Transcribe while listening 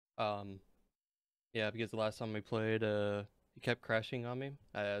Um, yeah, because the last time we played, it kept crashing on me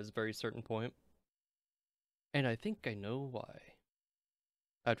at a very certain point, and I think I know why.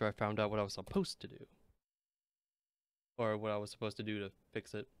 After I found out what I was supposed to do, or what I was supposed to do to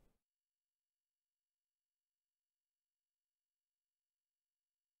fix it.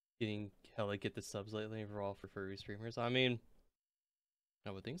 Getting hella get the subs lately for all for furry streamers. I mean, I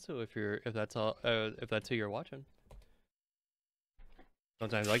would think so if that's all if that's who you're watching.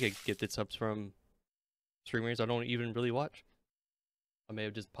 Sometimes I get gifted subs from streamers I don't even really watch. I may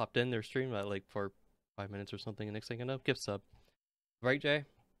have just popped in their stream at like for 5 minutes or something, and next thing I know, gift sub. Right, Jay?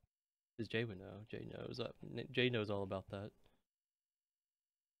 Because Jay would know. Jay knows. Jay knows all about that.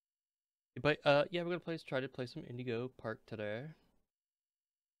 But yeah, we're gonna try to play some Indigo Park today.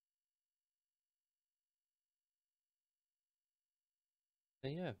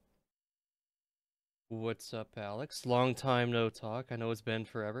 And yeah. What's up, Alex? Long time no talk. I know it's been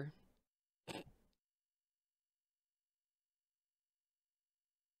forever.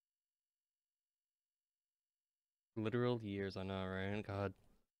 Literal years, I know, right? God.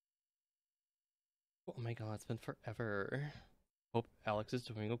 Oh my god, it's been forever. Hope Alex is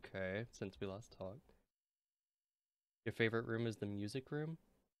doing okay since we last talked. Your favorite room is the music room?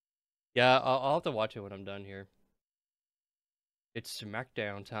 Yeah, I'll have to watch it when I'm done here. It's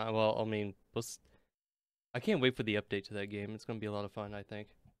SmackDown time. Well, I mean, I can't wait for the update to that game. It's gonna be a lot of fun, I think.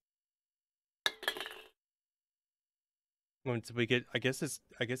 Once we get, I guess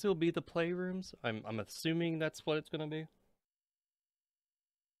it'll be the playrooms. I'm assuming that's what it's gonna be.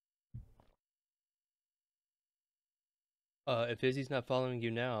 If Izzy's not following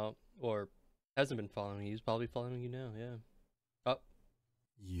you now, or hasn't been following you, he's probably following you now. Yeah. Oh.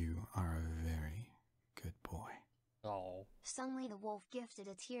 You are a very good boy. Oh. Sungly the Wolf gifted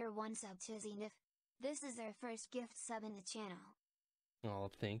a tier 1 sub to Zenith. This is their first gift sub in the channel. Oh,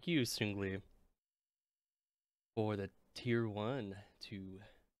 thank you, Sungli, for the tier 1 to,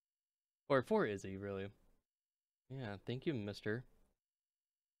 or for Izzy, really. Yeah, thank you, mister.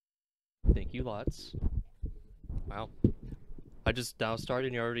 Thank you lots. Wow. I just now started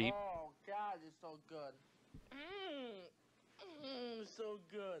and you already... Oh god, it's so good. So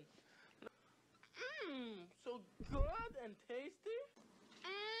good. So good and tasty.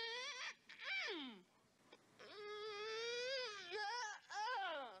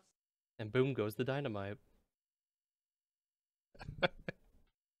 And boom goes the dynamite.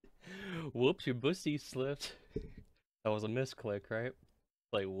 Whoops, your bussy slipped. That was a misclick, right?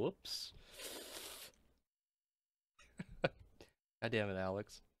 Like, whoops. God damn it,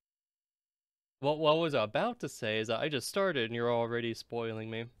 Alex. Well, what I was about to say is that I just started and you're already spoiling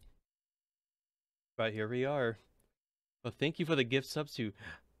me. But here we are. Well, thank you for the gift subs to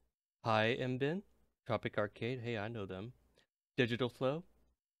Hi Mbin, Tropic Arcade, hey, I know them. Digital Flow,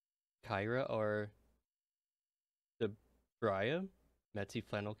 Kyra or the Bria, Metzi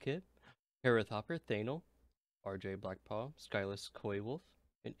Flannel Kid, Harith Hopper, Thanel, RJ Blackpaw, Skyless Koi Wolf,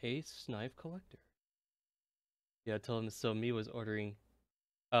 and Ace Knife Collector. Yeah, tell him so me was ordering.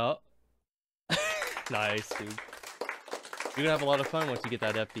 Oh. Nice, dude. You're gonna have a lot of fun once you get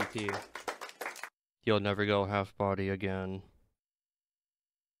that FDP. You'll never go half body again.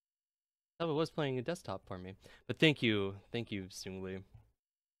 Oh, it was playing a desktop for me. But thank you, Sungli.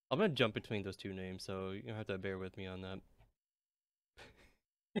 I'm gonna jump between those two names, so you have to bear with me on that.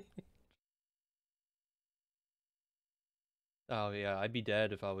 Oh yeah, I'd be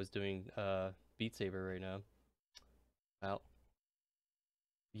dead if I was doing Beat Saber right now. Wow.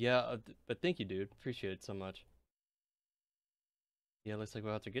 Yeah, but thank you, dude. Appreciate it so much. Yeah, looks like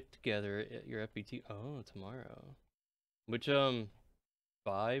we'll have to get together at your FBT. Oh, tomorrow. Which 5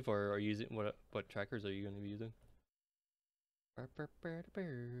 or are you using what trackers are you gonna be using? Alright, we're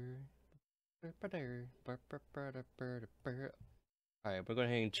going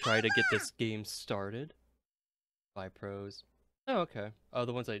ahead and try to get this game started. By pros. Oh, okay. Oh,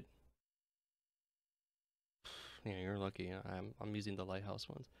 the ones I... Yeah, you're lucky. I'm using the Lighthouse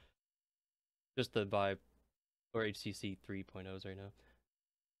ones. Just the Vibe or HTC 3.0s right now.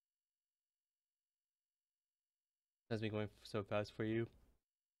 Has been going so fast for you.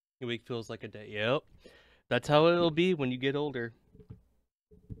 A week feels like a day. Yep. That's how it'll be when you get older.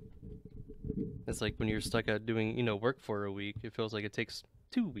 It's like when you're stuck at doing, work for a week. It feels like it takes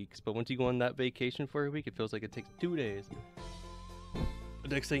 2 weeks. But once you go on that vacation for a week, it feels like it takes 2 days. The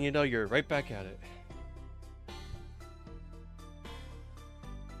next thing you know, you're right back at it.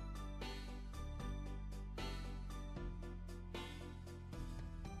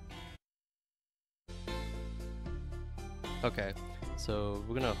 Okay, so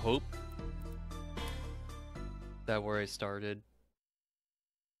we're gonna hope that where I started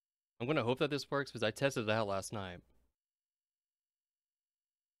I'm gonna hope that this works because I tested it out last night.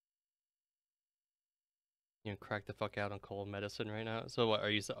 You know, crack the fuck out on cold medicine right now. So what are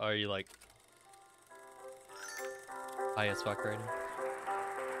you like high as fuck right now?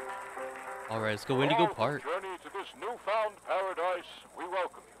 Alright, let's go Indigo Park. Journey to this newfound paradise, we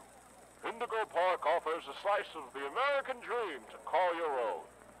welcome you. Indigo Park offers a slice of the American dream to call your own.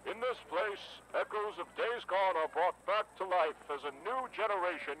 In this place, echoes of days gone are brought back to life as a new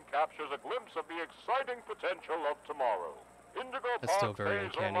generation captures a glimpse of the exciting potential of tomorrow. Indigo That's still Park very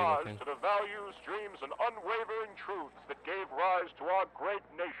pays uncanny homage looking. to the values, dreams, and unwavering truths that gave rise to our great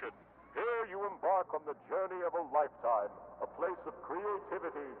nation. Here you embark on the journey of a lifetime, a place of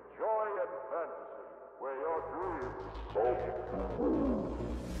creativity, joy, and fantasy, where your dreams come true.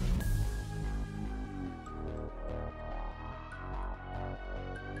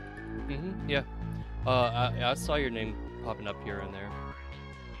 Yeah. I saw your name popping up here and there.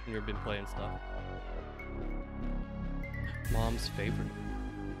 You've been playing stuff. Mom's favorite.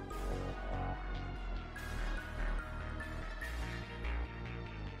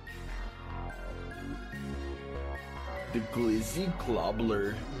 The Glizzy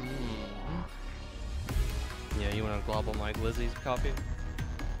Globler. Yeah, you want to globble my Glizzy's copy?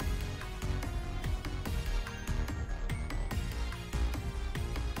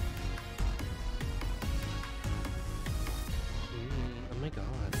 Oh my god,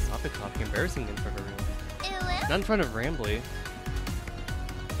 stop it, Copy. Embarrassing in front of everyone. Not in front of Rambley.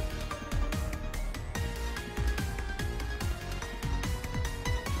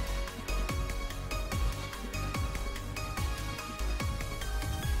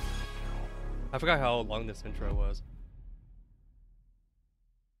 I forgot how long this intro was.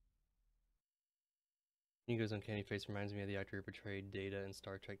 Indigo's uncanny face reminds me of the actor who portrayed Data in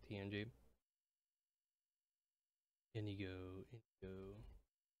Star Trek TNG. Indigo.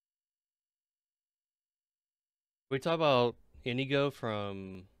 We talk about Indigo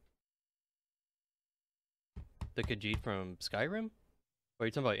from the Khajiit from Skyrim? Or are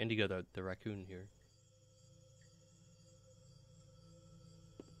you talking about Indigo, the raccoon here?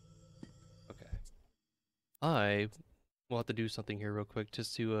 Okay. I will have to do something here real quick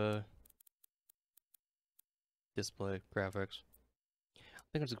just to display graphics. I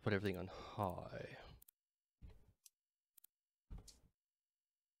think I'm just gonna put everything on high.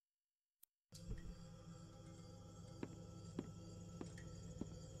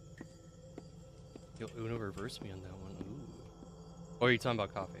 Yo, Uno reversed me on that one. Ooh. Or are you talking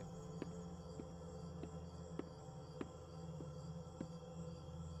about coffee?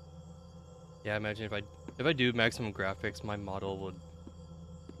 Yeah, imagine if I do maximum graphics, my model would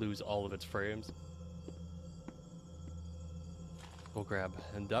lose all of its frames. We'll grab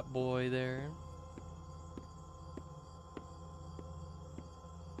that boy there.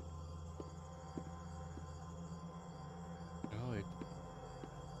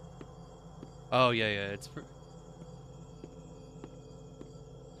 Oh yeah, it's.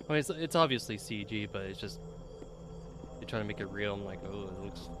 I mean, it's obviously CG, but it's just you're trying to make it real. I'm like, oh,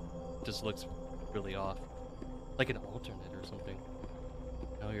 just looks really off, like an alternate or something.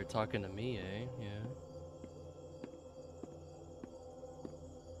 Oh, you're talking to me, eh? Yeah.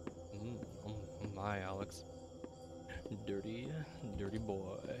 Oh my, Alex, dirty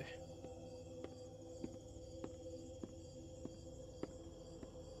boy.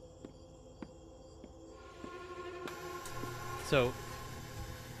 So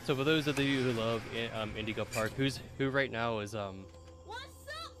for those of you who love Indigo Park, who right now is What's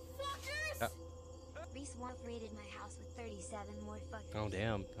up, fuckers? Reese Warp raided my house with 37 more fuckers.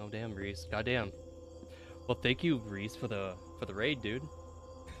 Oh damn, Reese, goddamn. Well, thank you, Reese, for the raid, dude.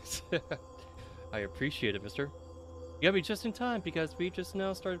 I appreciate it, mister. You got me just in time because we just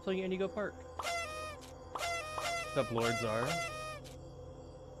now started playing Indigo Park. What's up, Lord Zara?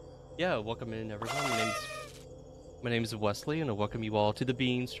 Yeah, welcome in, everyone. My name's Wesley, and I welcome you all to the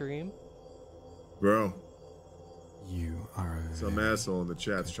Bean stream. Bro, You are a some very asshole in the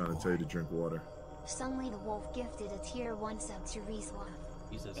chat's good trying to tell you boy. to drink water. Sungly the Wolf gifted a tier 1 sub to Reese Warp.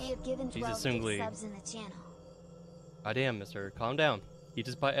 Jesus. They have given 12 Jesus, gift Sungly. subs in the channel. Goddamn, mister. Calm down. You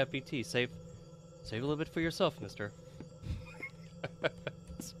just bought FBT. Save a little bit for yourself, mister.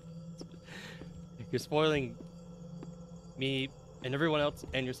 You're spoiling me and everyone else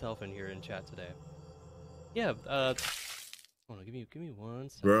and yourself in here in chat today. Yeah, hold on, give me 1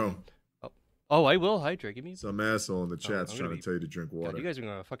 second. Bro, Oh, I will hydrate. Give me. some asshole in the chat's I'm trying gonna to tell you to drink water. God, you guys are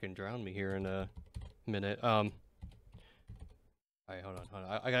gonna fucking drown me here in a minute. Alright, hold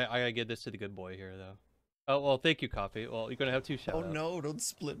on. I gotta get this to the good boy here, though. Oh, well, thank you, Coffee. Well, you're gonna have 2 shout Oh outs. no, don't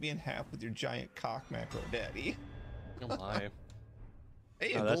split me in half with your giant cock macro daddy. Oh my.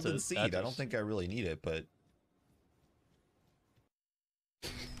 Hey, a golden seed. I don't think I really need it, but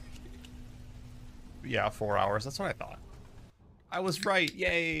yeah, 4 hours. That's what I thought. I was right.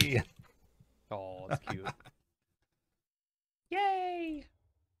 Yay! Oh, that's cute. Yay!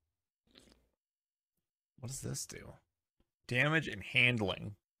 What does this do? Damage and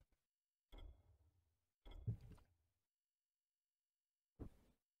handling.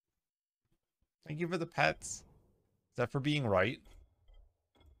 Thank you for the pets. Is that for being right?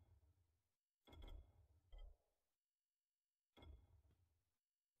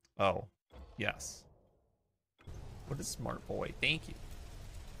 Oh, yes. What a smart boy. Thank you.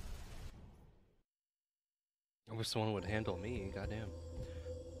 I wish someone would handle me. Goddamn.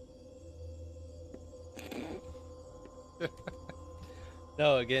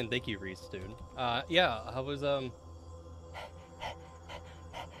 No, again, thank you, Reese, dude. Yeah, how was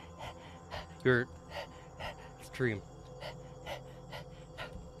your stream?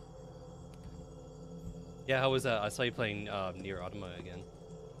 Yeah, how was I saw you playing Nier Automata again.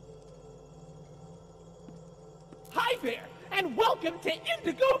 Hi there, and welcome to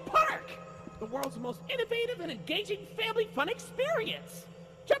Indigo Park, the world's most innovative and engaging family fun experience.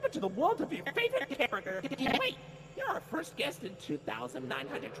 Jump into the world of your favorite character. Wait, you're our first guest in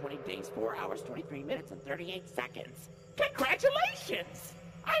 2,920 days, 4 hours, 23 minutes, and 38 seconds. Congratulations!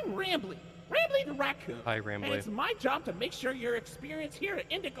 I'm Rambley the Raccoon. Hi, Rambley. And it's my job to make sure your experience here at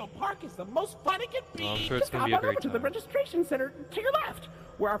Indigo Park is the most fun it can be. Well, I'm sure it's Just gonna be hop a on great over to the time. registration center to your left,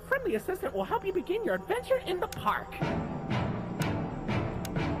 where our friendly assistant will help you begin your adventure in the park.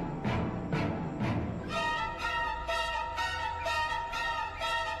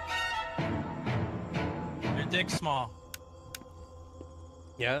 Your dick's small.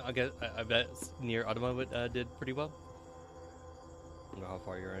 Yeah, I bet Nier Automata did pretty well. I don't know how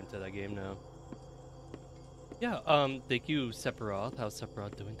far you're into that game now. Yeah, thank you, Sephiroth. How's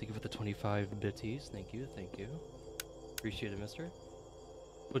Sephiroth doing? Thank you for the 25 bitties. Thank you. Appreciate it, mister.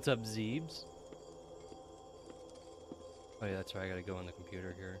 What's up, Zeebs? Oh yeah, that's right, I gotta go on the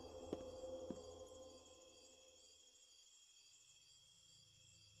computer here.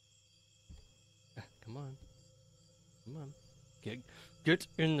 Come on. Get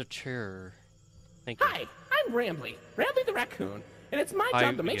in the chair. Thank you. Hi, I'm Rambley the Raccoon, and it's my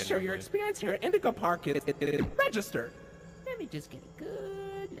job to make sure your experience here at Indigo Park is registered. Let me just get a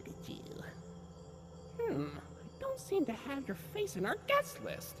good look at you. I don't seem to have your face in our guest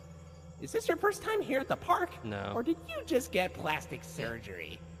list. Is this your first time here at the park? No. Or did you just get plastic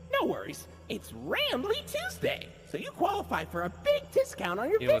surgery? No worries, it's Rambley Tuesday, so you qualify for a big discount on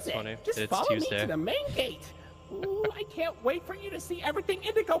your You know what's visit. funny? Just It's follow Tuesday. me to the main gate. Ooh, I can't wait for you to see everything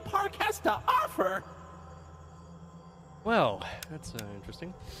Indigo Park has to offer. Well, that's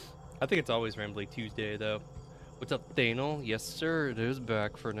interesting. I think it's always Rambley Tuesday, though. What's up, Thanel? Yes, sir. It is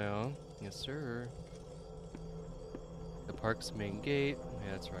back for now. Yes, sir. The park's main gate.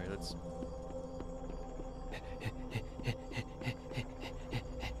 Yeah, that's right. Let's...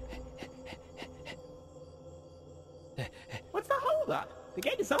 What's the holdup? The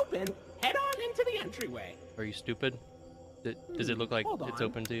gate is open. Head on into the entryway. Are you stupid? Does it look like Hold it's on.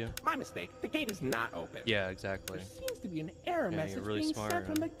 open to you? My mistake. The gate is not open. Yeah, exactly. There seems to be an error Yeah, message you're really being smart. sent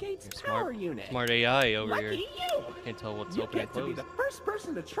from the gate's You're power smart. unit. Smart AI over Lucky here. you! Can't tell what's You open and get to be closed. the first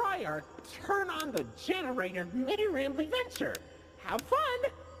person to try our turn on the generator mini Rambley venture. Have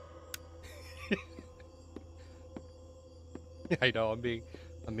fun! I know. I'm being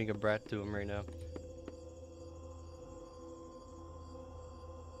a brat to him right now.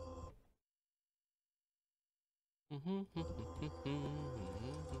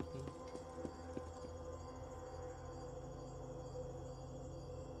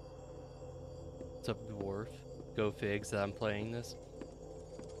 What's up, dwarf? Go figs that I'm playing this.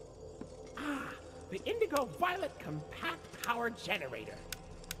 Ah, the Indigo Violet Compact Power Generator.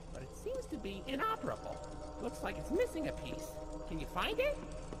 But it seems to be inoperable. Looks like it's missing a piece. Can you find it?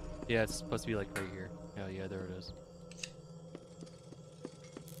 Yeah, it's supposed to be like right here. Oh yeah, there it is.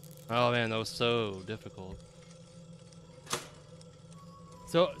 Oh man, that was so difficult.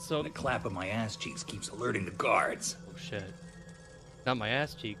 So The clap of my ass cheeks keeps alerting the guards. oh shit. Not my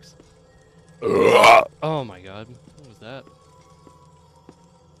ass cheeks. Oh my god. What was that?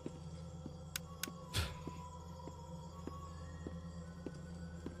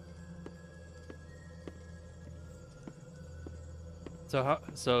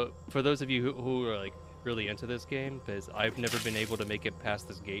 So for those of you who are like really into this game, because I've never been able to make it past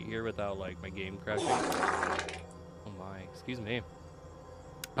this gate here without like my game crashing. Oh my, excuse me.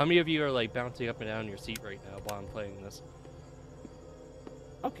 How many of you are like bouncing up and down in your seat right now while I'm playing this?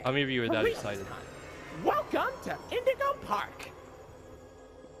 Okay. How many of you are that Release excited? time. Welcome to Indigo Park.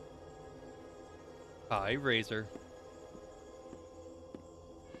 Hi, Razor.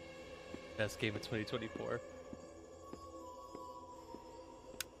 Best game of 2024.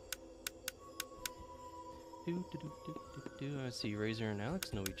 I see Razor and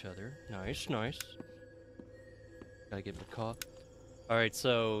Alex know each other. Nice, nice. Gotta get my call. Alright,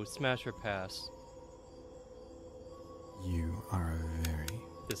 so smash or pass? You are a very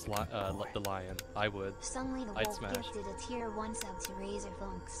This the lion. I would. Suddenly the I'd wolf smash. gifted a tier 1 sub to Razor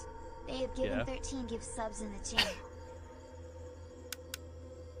Funks. They have given 13 gift subs in the channel.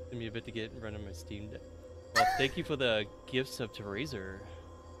 Give me a bit to get running my Steam Deck. Well, thank you for the gift sub to Razor,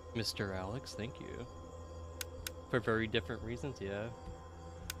 Mr. Alex. Thank you. For very different reasons, yeah.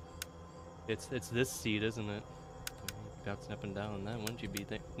 It's this seat, isn't it? Bouncing up and down that, wouldn't you be?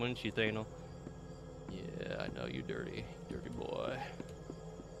 Wouldn't you, Thanel? Yeah, I know you, dirty boy.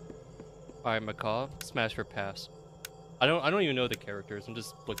 All right, Macaw, smash or pass? I don't even know the characters. I'm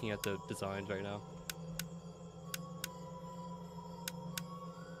just looking at the designs right now.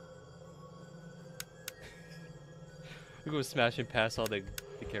 We go smash and pass all the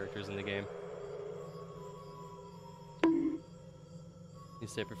characters in the game. You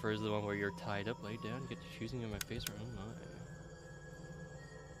say prefers the one where you're tied up, lay down, get to choosing in my face or oh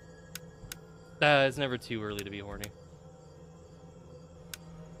my. It's never too early to be horny.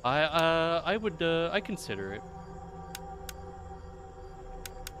 I would I consider it.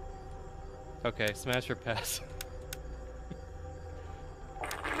 Okay, smash or pass.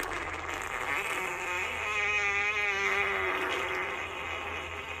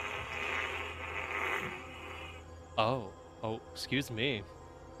 Oh, excuse me.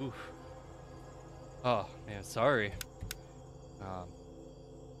 Oof. Oh man, sorry.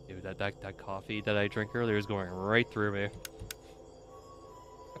 Dude, that coffee that I drank earlier is going right through me.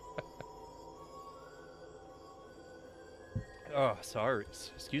 Oh, sorry.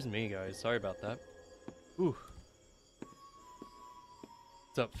 Excuse me, guys. Sorry about that. Ooh.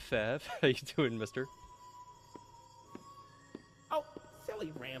 What's up, Fev? How you doing, mister? Oh,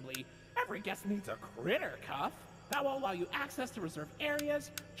 silly Rambley. Every guest needs a critter cuff. That will allow you access to reserved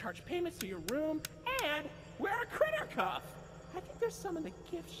areas, charge payments to your room, and wear a critter cuff. I think there's some in the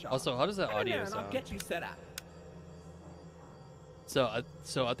gift shop. Also, how does that audio sound? I'll get you set up.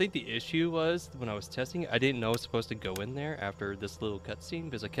 So I think the issue was when I was testing it, I didn't know I was supposed to go in there after this little cutscene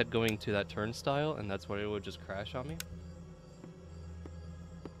because I kept going to that turnstile and that's when it would just crash on me.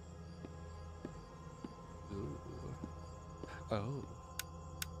 Ooh. Oh.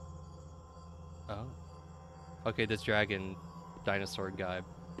 Oh. Okay, this dragon dinosaur guy.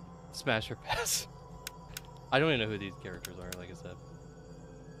 Smash or pass? I don't even know who these characters are, like I said.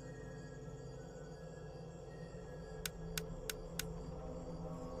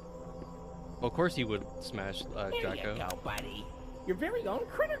 Well, of course you would smash There Draco. you go, buddy. Your very own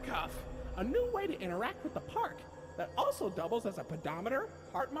critter cuff. A new way to interact with the park that also doubles as a pedometer,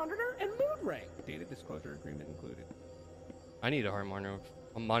 heart monitor, and mood ring. Data disclosure agreement included. I need a heart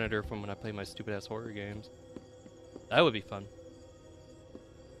monitor from when I play my stupid ass horror games. That would be fun.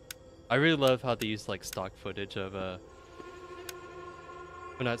 I really love how they use like stock footage of well,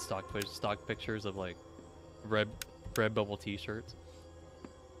 not stock footage, stock pictures of like red bubble t-shirts.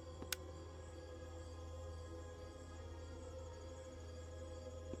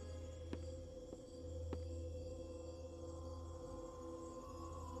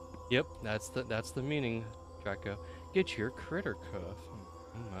 Yep, that's the meaning, Draco. Get your critter cuff.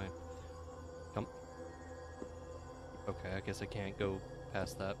 Oh my. Come. Okay, I guess I can't go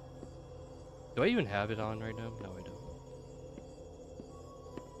past that. Do I even have it on right now? No, I don't.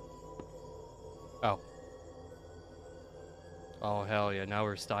 Oh. Oh, hell yeah, now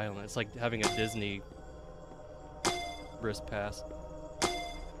we're styling it. It's like having a Disney wrist pass.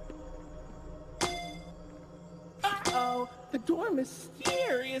 Uh-oh, the door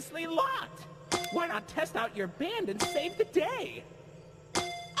mysteriously locked. Why not test out your band and save the day?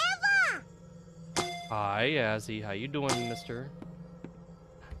 Eva! Hi, Azzy. How you doing, mister?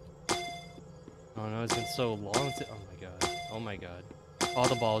 Oh no, it's been so long since... Oh my god. Oh my god. All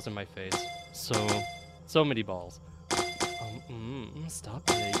the balls in my face. So many balls. Stop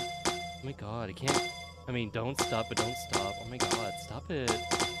it. Oh my god, I can't... I mean, don't stop, but don't stop. Oh my god, stop it.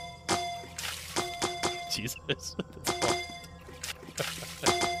 Jesus.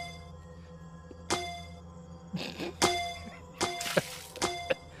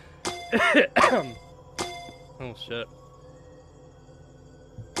 Oh shit.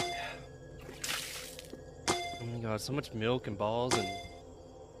 Oh my god, so much milk and balls and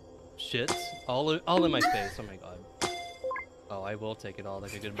shits all in my face. Oh my god. Oh, I will take it all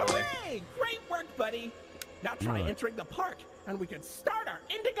like a good boy. Hooray! Great work, buddy. Now try entering the park, and we can start our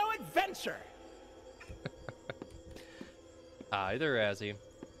Indigo adventure. Hi there, Azzy.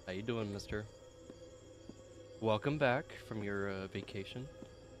 How you doing, mister? Welcome back from your vacation.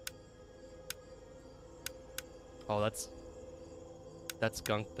 Oh, that's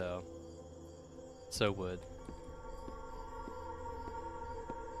skunk though. So wood.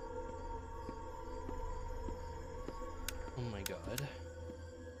 Oh my god.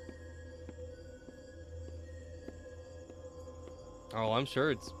 Oh, I'm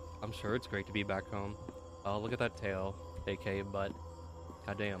sure it's great to be back home. Oh, look at that tail, aka butt.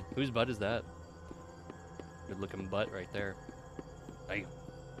 God damn, whose butt is that? Good looking butt right there.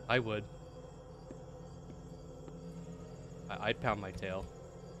 I would. I'd pound my tail.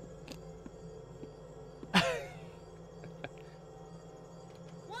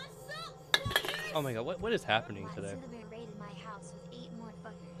 Oh my god, what is happening today?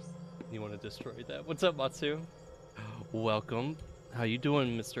 You want to destroy that? What's up, Matsu? Welcome. How you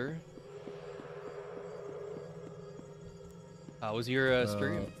doing, mister? How was your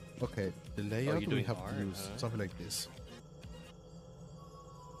stream? Okay, the layout we have to use something like this.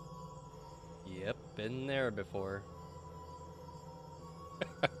 Yep, been there before.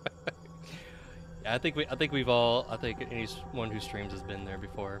 Yeah, I think anyone who streams has been there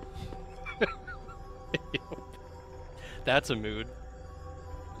before. That's a mood.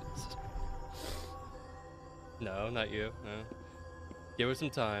 No, not you. No. Give us some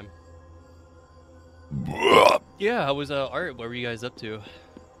time. Yeah, how was art? What were you guys up to?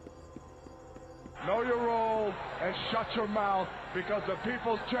 Know your role and shut your mouth because the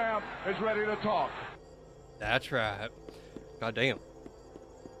people's champ is ready to talk. That's right. God damn.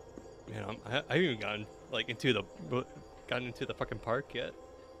 Man, I haven't even gotten like into the fucking park yet.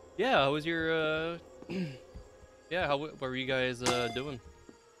 Yeah, how was your yeah, what were you guys doing?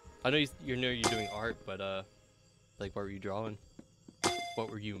 I know you're doing art, but like what were you drawing? What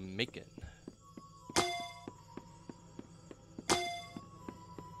were you making?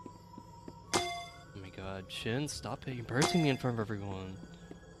 Oh my god, Shin, stop embarrassing me in front of everyone.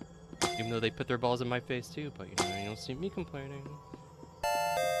 Even though they put their balls in my face too, but you don't see me complaining.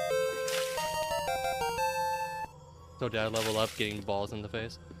 So did I level up getting balls in the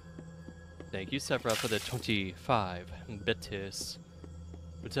face? Thank you, Sephiroth, for the 25 bits.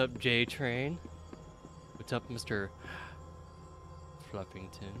 What's up, J-Train? What's up, Mr.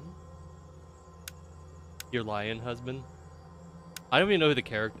 Fluffington? Your lion husband? I don't even know who the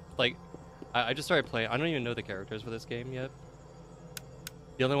character... Like, I just started playing. I don't even know the characters for this game yet.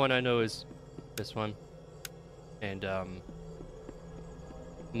 The only one I know is this one. And,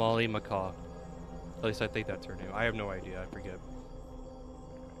 Molly Macaw. At least I think that's her name. I have no idea. I forget.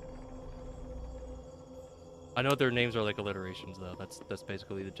 I know their names are like alliterations, though. That's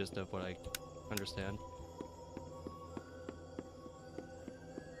basically the gist of what I understand.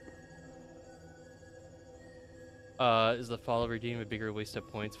 Is the follow redeem a bigger waste of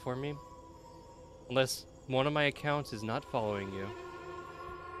points for me? Unless one of my accounts is not following you,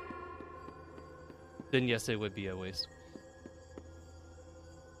 then yes, it would be a waste.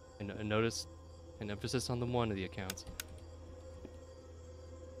 And notice an emphasis on the one of the accounts.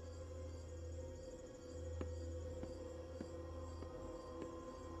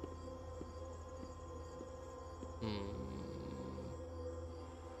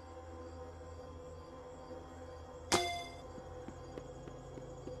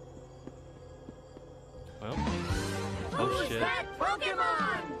 Well, oh shit.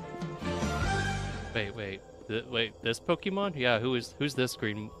 Wait, this Pokemon? Yeah, who's this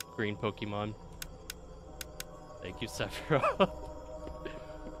green Pokemon? Thank you, Sephiroth.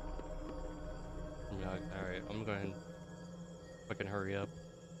 Alright, I'm going to fucking hurry up.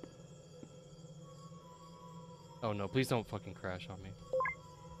 Oh no, please don't fucking crash on me.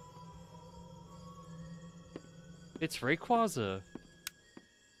 It's Rayquaza!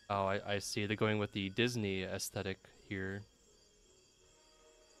 Oh, I see. They're going with the Disney aesthetic here.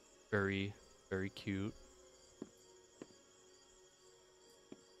 Very, very cute.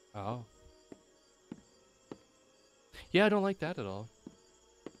 Oh. Yeah, I don't like that at all.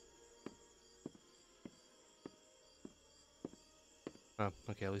 Oh,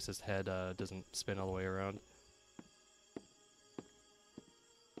 okay, at least his head doesn't spin all the way around.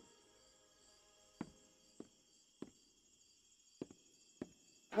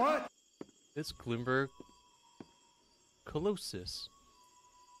 What? It's Gloomberg Colossus.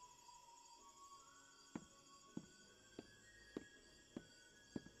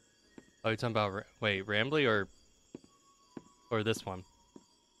 Oh, you're talking about wait, Rambley or this one?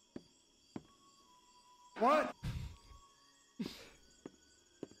 What?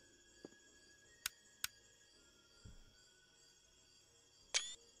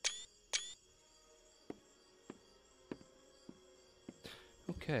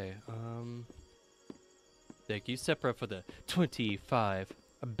 Okay, thank you, Sepra, for the 25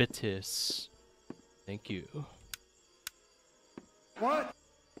 bitis. Thank you. What?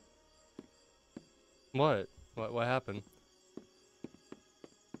 What? What happened?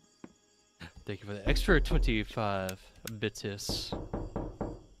 Thank you for the extra 25 bitis.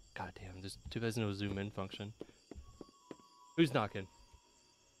 God damn, there's no zoom in function. Who's knocking?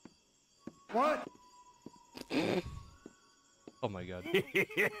 What? Oh my god.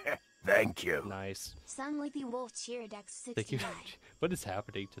 Thank you. Nice. Sound like the wolf cheer deck 69. Thank you. What is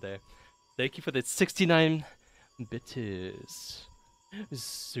happening today? Thank you for the 69 bitis.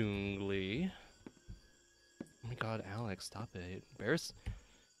 Zungli. Oh my god, Alex, stop it. Embarrass.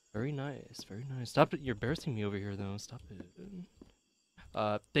 Very nice, very nice. Stop it. You're embarrassing me over here, though. Stop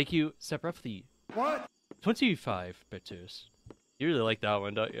it. Thank you, Sepra, for the What? 25 bitis. You really like that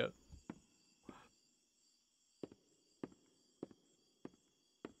one, don't you?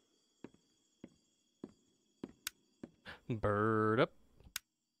 Bird up.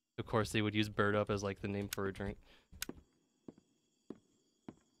 Of course, they would use bird up as like the name for a drink.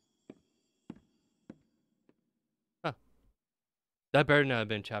 Huh. That better not have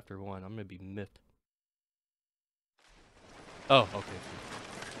been chapter 1. I'm gonna be myth. Oh, okay.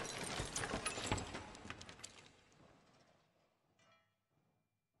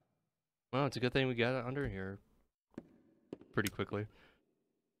 Well, it's a good thing we got it under here pretty quickly.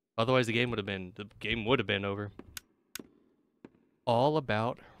 Otherwise, the game would have been over. All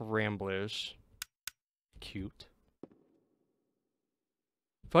about ramblers. Cute.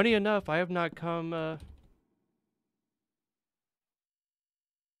 Funny enough, I have not come.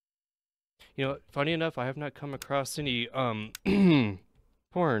 You know, funny enough, I have not come across any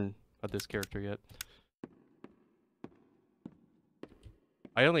porn of this character yet.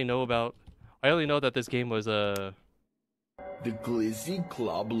 I only know that this game was The Glizzy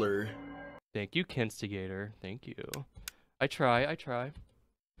Clobbler. Thank you, Kenstigator. Thank you. I try.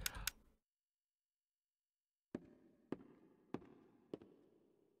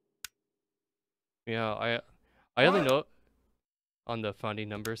 Yeah, I only know on the Funny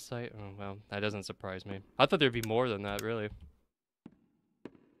Numbers site. Oh well, that doesn't surprise me. I thought there'd be more than that, really.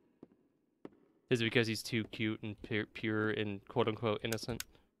 Is it because he's too cute and pure and quote-unquote innocent?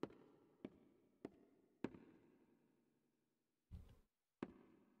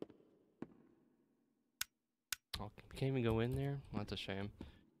 Oh, can't even go in there? Well, that's a shame.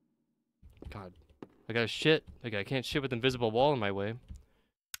 God, I gotta shit. Like, I can't shit with invisible wall in my way.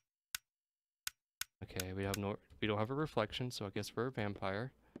 Okay, we don't have a reflection, so I guess we're a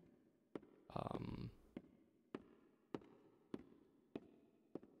vampire.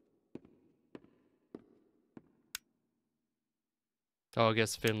 Oh, I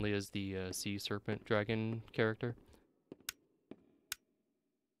guess Finley is the sea serpent dragon character.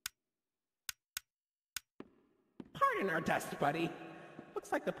 Pardon our dust, buddy.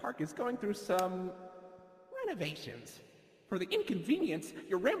 Looks like the park is going through some renovations. For the inconvenience,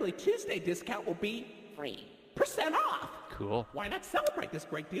 your Rambley Tuesday discount will be 3% off. Cool. Why not celebrate this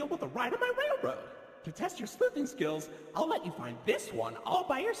great deal with a ride on my railroad? To test your sleuthing skills, I'll let you find this one all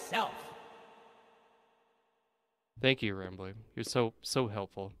by yourself. Thank you, Rambley. You're so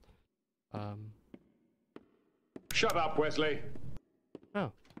helpful. Shut up, Wesley.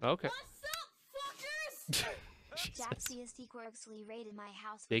 Oh, okay. What's up, fuckers? Jaxie C. Corgsley raided my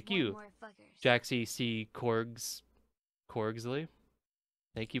house with Thank one you, more fuckers. Jaxie C. Corgsley.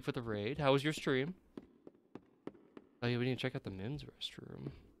 Thank you for the raid. How was your stream? Oh yeah, we need to check out the men's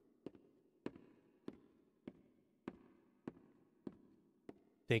restroom.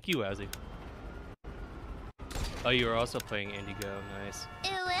 Thank you, Azzy. Oh, you were also playing Indigo. Nice.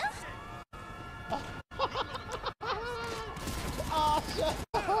 Awesome!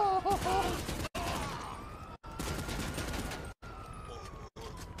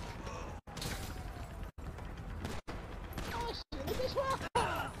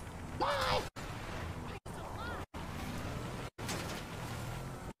 Bye!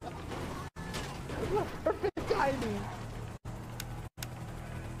 Perfect timing!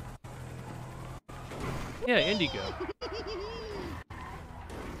 Yeah, Indigo.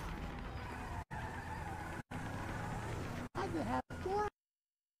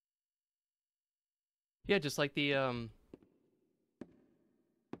 Yeah, just like the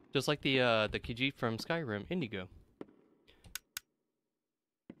Khajiit from Skyrim, Indigo.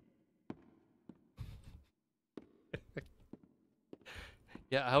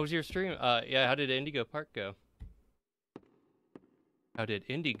 Yeah, how was your stream? Yeah, how did Indigo Park go? How did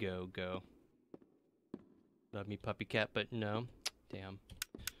Indigo go? Love me, puppy cat, but no. Damn.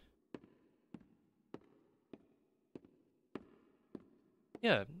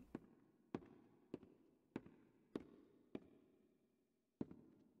 Yeah.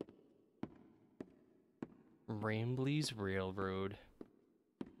 Rambley's Railroad.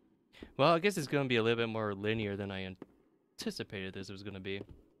 Well, I guess it's going to be a little bit more linear than I anticipated this was going to be.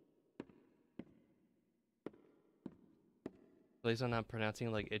 At least I'm not pronouncing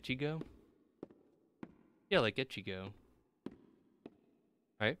it like Ichigo. Yeah, like Ichigo.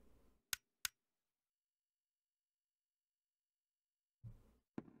 Right?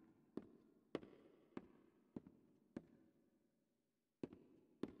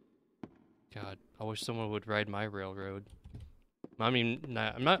 God, I wish someone would ride my railroad. I mean,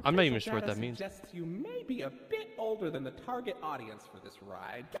 I'm not even sure what that means. Suggests you may be a bit older than the target audience for this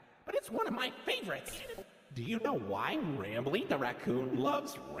ride, but it's one of my favorites. Do you know why Rambley the raccoon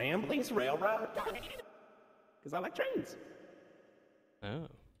loves Rambley's Railroad? Because I like trains. Oh.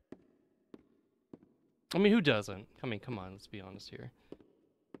 I mean, who doesn't? I mean, come on, let's be honest here.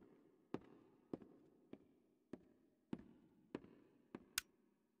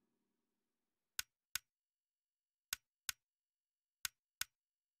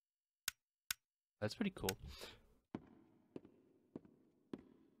 That's pretty cool.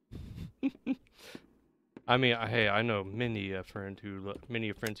 I mean, hey, I know many friends who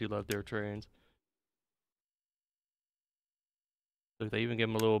love their trains. Look, they even give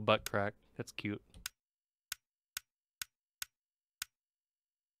them a little butt crack. That's cute.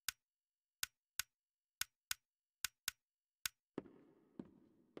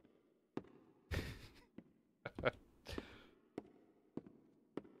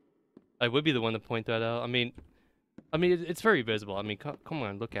 I would be the one to point that out. I mean, it's very visible. I mean, come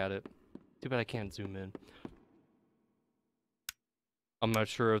on, look at it. Too bad I can't zoom in. I'm not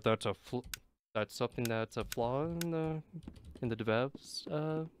sure if that's that's something that's a flaw in the devs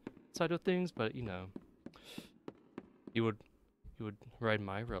side of things, but you know, you would ride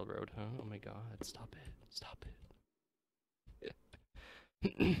my railroad, huh? Oh my God! Stop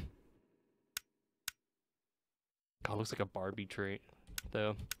it! God, looks like a Barbie train,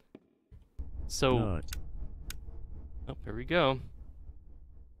 though. So, oh, here we go.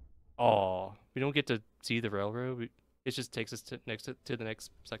 Oh, we don't get to see the railroad. It just takes us to the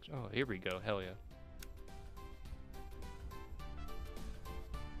next section. Oh, here we go. Hell yeah.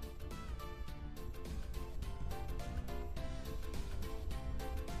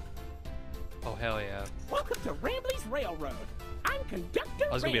 Oh, hell yeah. Welcome to Rambley's Railroad. I'm conductor.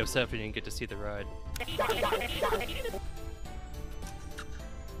 I was gonna be upset if we didn't get to see the ride.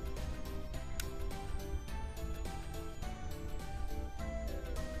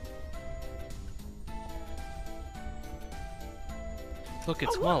 Look,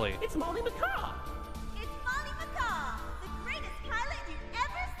 it's Molly. It's Molly McCaw. It's Molly McCaw, the greatest pilot you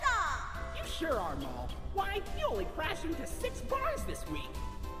ever saw. You sure are, Moll. Why, you only crashed into 6 bars this week.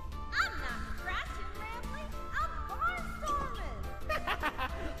 I'm not crashing, Rambley. I'm barnstorming.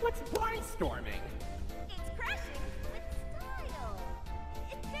 What's barnstorming? It's crashing with style.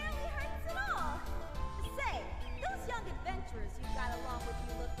 It barely hurts at all. Say, those young adventurers you got along with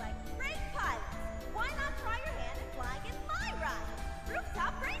you look like great pilots. Why not try your hand at flying in my ride?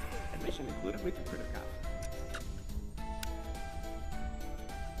 Rooftop races. Admission included with the critter cup.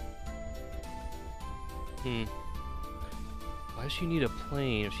 Why does she need a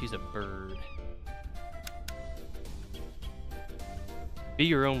plane if she's a bird? Be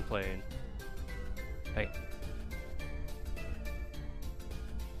your own plane. Hey.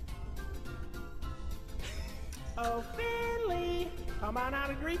 Oh, Finley, come on out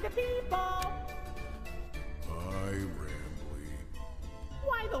and greet the people. Hi, Rambley.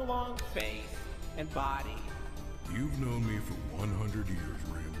 Why the long face and body? You've known me for 100 years,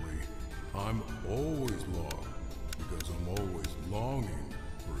 Rambley. I'm always long because I'm always longing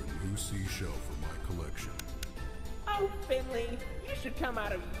for a new seashell for my collection. Oh, Finley, you should come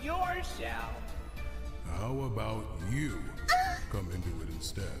out of your shell. How about you come into it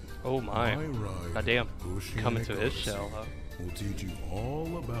instead? Oh my. Goddamn. Come into his shell, huh? We'll teach you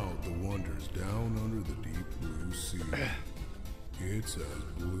all about the wonders down under the deep blue sea. It's as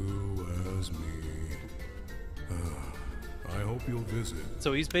blue as me. I hope you'll visit.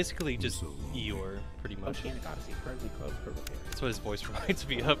 So he's basically just Eeyore, pretty much. Oceanic Odyssey currently closed for repair. That's what his voice reminds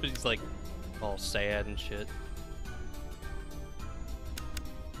me of. He's like all sad and shit.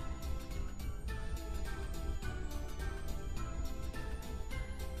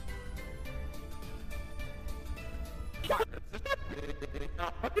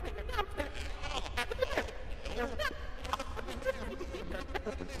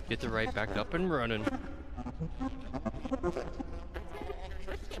 Get the ride back up and running.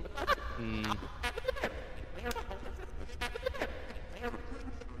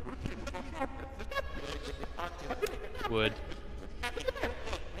 would.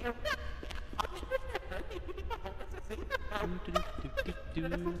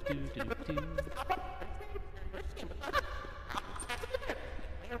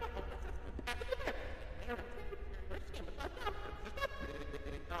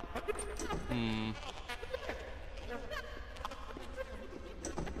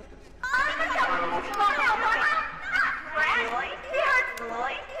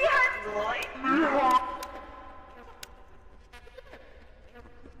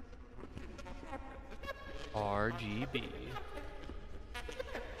 RGB.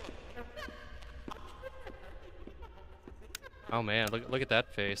 Oh man, look at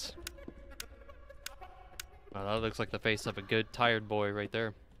that face. Oh, that looks like the face of a good tired boy right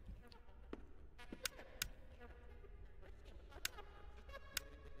there.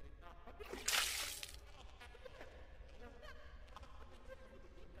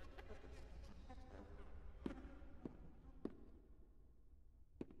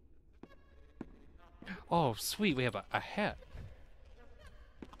 Oh, sweet, we have a hat.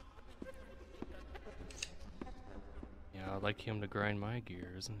 Yeah, I'd like him to grind my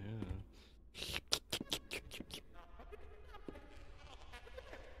gears.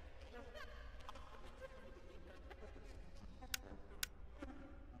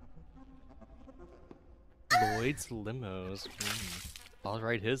 Yeah. Lloyd's limos. I'll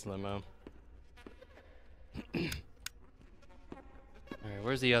ride his limo. Alright,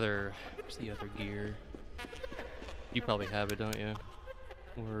 where's the other gear? You probably have it, don't you?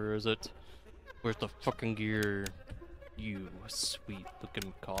 Where is it? Where's the fucking gear? You sweet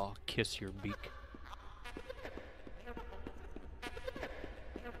looking macaw. Kiss your beak.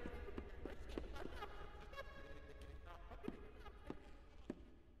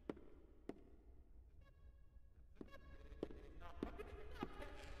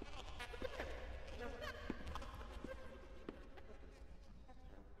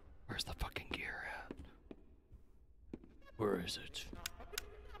 Where's the fucking gear at? Where is it?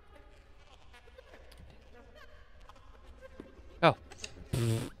 Oh.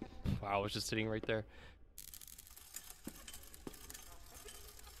 Wow, I was just sitting right there.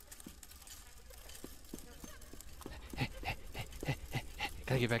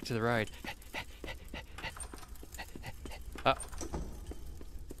 Gotta get back to the ride. Oh.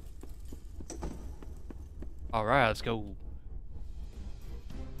 Alright, let's go.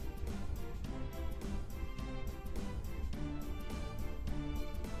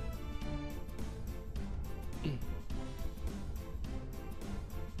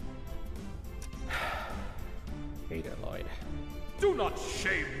 Hey there, Lloyd. Do not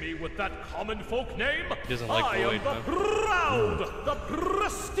shame me with that common folk name. He doesn't like I Lloyd, am the huh? proud, the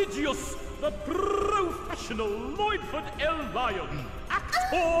prestigious, the professional Lloydford L. Lion,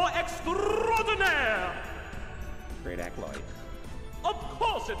 actor extraordinaire. Great act, Lloyd. Of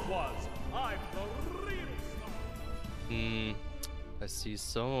course it was. I'm the real star. I see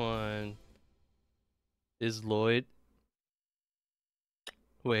someone. Is Lloyd?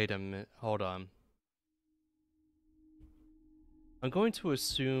 Wait a minute. Hold on. I'm going to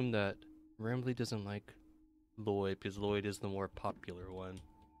assume that Rambley doesn't like Lloyd because Lloyd is the more popular one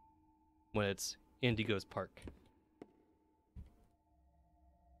when it's Indigo's park.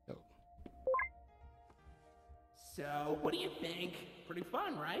 Oh. So, what do you think? Pretty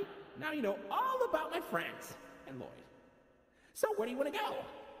fun, right? Now you know all about my friends and Lloyd. So, where do you want to go?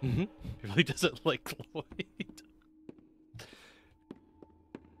 He really doesn't like Lloyd.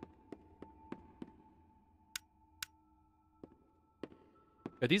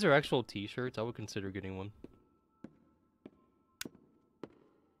 If these are actual t-shirts, I would consider getting one.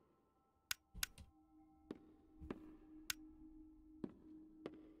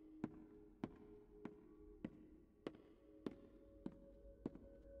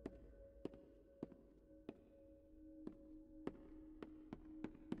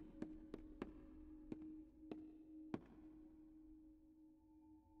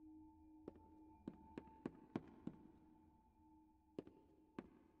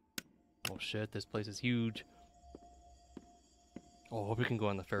 Oh shit, this place is huge. Oh, I hope we can go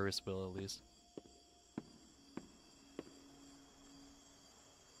on the Ferris wheel at least.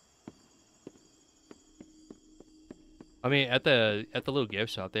 I mean, at the little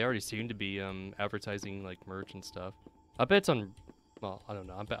gift shop, they already seem to be advertising like merch and stuff. I bet it's on, well, I don't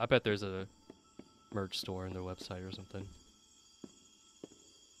know. I bet there's a merch store on their website or something.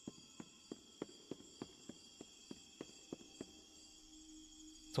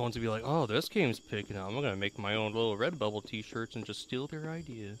 Someone's gonna be like, oh, this game's picking up. I'm gonna make my own little Redbubble t-shirts and just steal their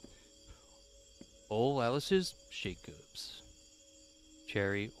idea. Oh, Alice's shake ups.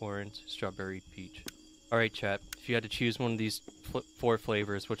 Cherry, orange, strawberry, peach. Alright, chat. If you had to choose one of these 4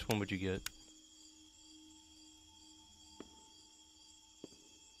 flavors, which one would you get?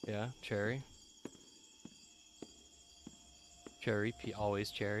 Yeah, cherry. Cherry,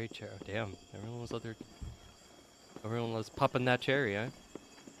 always cherry. Damn, everyone was popping that cherry, eh?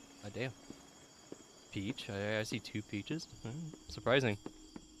 Ah, damn. Peach, I see 2 peaches. Surprising.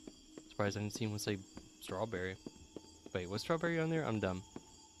 Surprised I didn't see one say strawberry. Wait, was strawberry on there? I'm dumb.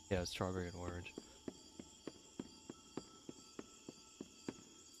 Yeah, it's strawberry and orange.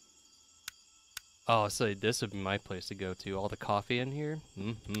 Oh, so this would be my place to go to. All the coffee in here?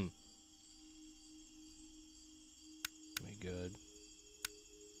 Mm-hmm. Very good.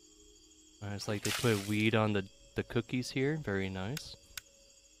 It's like they put weed on the cookies here. Very nice.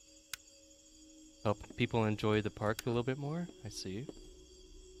 Help people enjoy the park a little bit more. I see.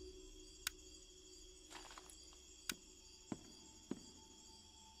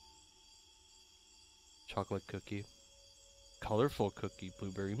 Chocolate cookie. Colorful cookie.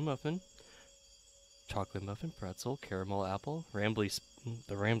 Blueberry muffin. Chocolate muffin, pretzel, caramel apple, the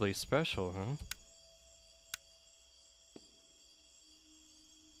Rambley special, huh?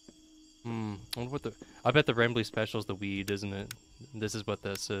 I wonder what I bet the Rambley special is the weed, isn't it? This is what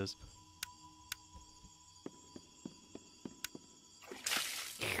this is.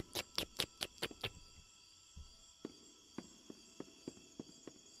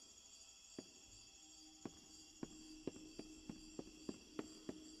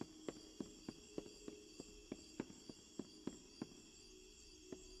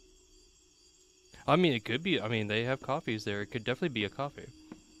 I mean, it could be. I mean, they have coffees there. It could definitely be a coffee.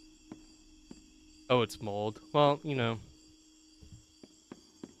 Oh, it's mold. Well, you know.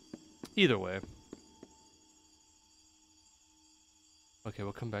 Either way. Okay,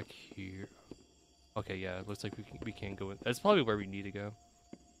 we'll come back here. Okay, yeah, it looks like we can go in. That's probably where we need to go.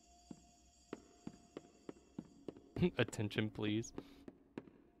 Attention, please.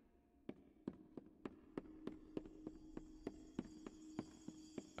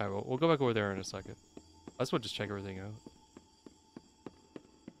 Alright, we'll go back over there in a second. Let's just check everything out.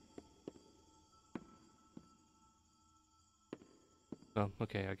 Oh,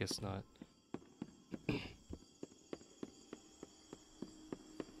 okay, I guess not.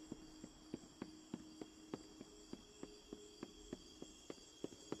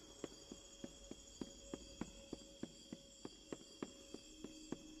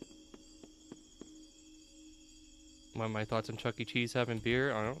 My thoughts on Chuck E. Cheese having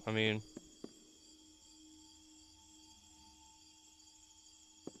beer? I mean...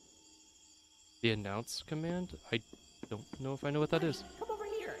 The announce command? I don't know if I know what that is. Come over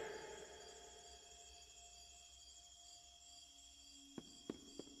here.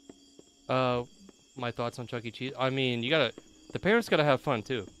 My thoughts on Chuck E. Cheese? I mean, the parents gotta have fun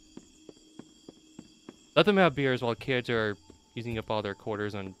too. Let them have beers while kids are using up all their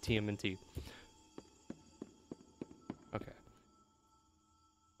quarters on TMNT. Okay.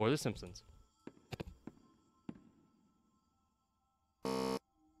 Or The Simpsons.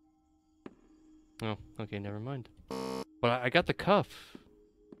 Oh, okay, never mind. But I got the cuff.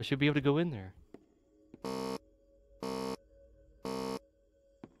 I should be able to go in there.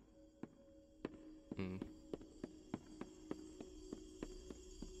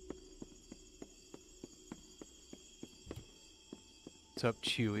 What's up,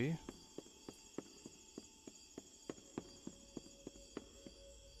 Chewy?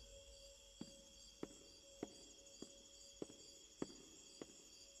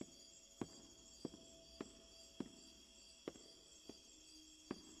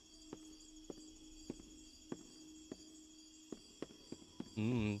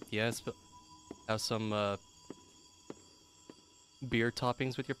 Yes, but have some beer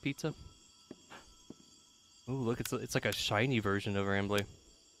toppings with your pizza. Ooh, look, it's like a shiny version of Rambley.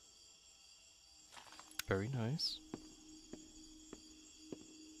 Very nice.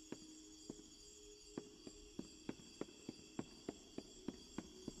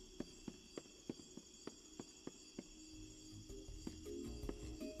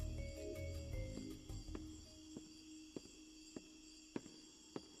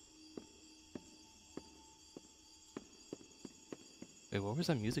 Wait, where was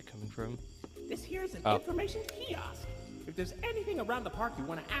that music coming from? This here is an information kiosk. If there's anything around the park you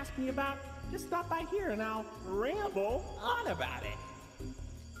want to ask me about, just stop by here and I'll ramble on about it.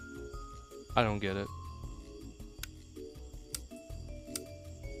 I don't get it.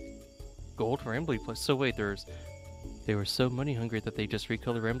 Gold Rambley plus. So wait, they were so money hungry that they just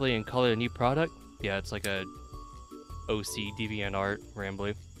recolored Rambley and call it a new product? Yeah, it's like a OC DeviantArt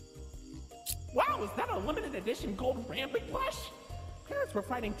Rambley. Wow, is that a limited edition gold Rambley plush? Parents were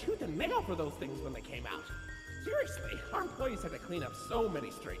fighting tooth and nail for those things when they came out. Seriously, our employees had to clean up so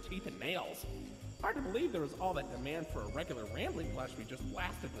many stray teeth and nails. Hard to believe there was all that demand for a regular Rambley plush we just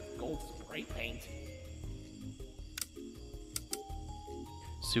blasted with gold spray paint.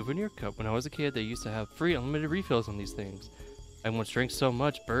 Souvenir cup. When I was a kid, they used to have free unlimited refills on these things. I once drank so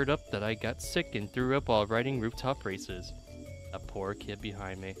much bird up that I got sick and threw up while riding rooftop races. A poor kid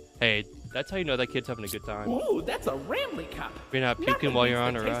behind me. Hey, that's how you know that kid's having a good time. Ooh, that's a Rambley cup. You're not puking while you're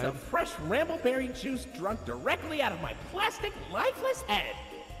on a taste ride. Of fresh Rambleberry juice drunk directly out of my plastic, lifeless head.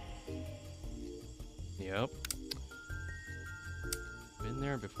 Yep. Been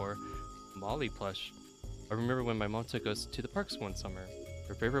there before. Molly plush. I remember when my mom took us to the parks one summer.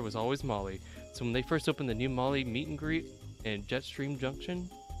 Her favorite was always Molly. So when they first opened the new Molly meet and greet in Jetstream Junction,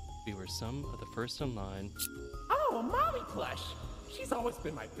 we were some of the first in line. Oh, a Molly plush. She's always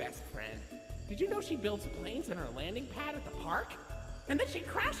been my best friend. Did you know she builds planes in her landing pad at the park? And then she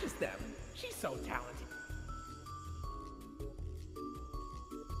crashes them. She's so talented.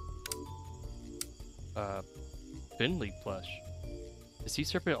 Finley plush. The sea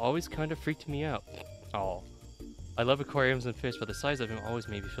serpent always kind of freaked me out. Oh, I love aquariums and fish, but the size of him always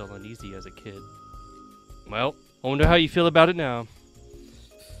made me feel uneasy as a kid. Well, I wonder how you feel about it now.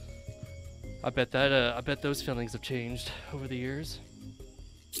 I bet those feelings have changed over the years.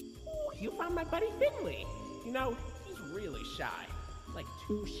 Ooh, you found my buddy Finley. You know, he's really shy. Like,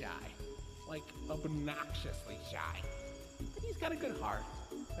 too shy. Like, obnoxiously shy. But he's got a good heart.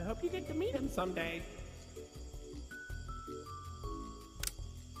 I hope you get to meet him someday.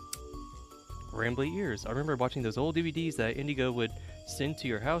 Rambley ears. I remember watching those old DVDs that Indigo would send to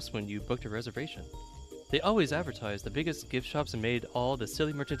your house when you booked a reservation. They always advertised the biggest gift shops and made all the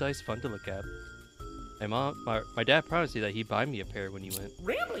silly merchandise fun to look at. My dad promised me that he'd buy me a pair when he went.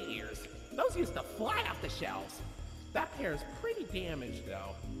 Rambley ears? Those used to fly off the shelves. That pair is pretty damaged,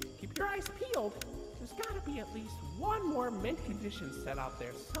 though. Keep your eyes peeled. There's gotta be at least one more mint condition set out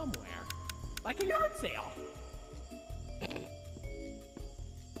there somewhere. Like a yard sale.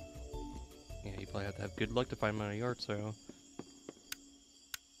 Yeah, you probably have to have good luck to find them on a yard sale.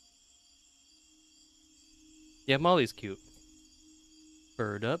 Yeah, Molly's cute.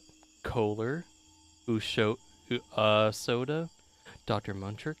 Bird Up, Kohler, Soda, Dr.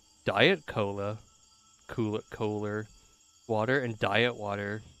 Muncher, Diet Cola, Kohler, Water, and Diet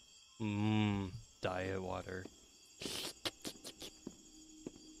Water. Diet Water.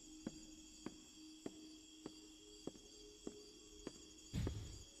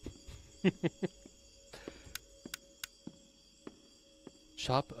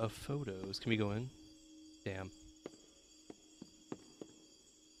 Shop of photos. Can we go in? Damn.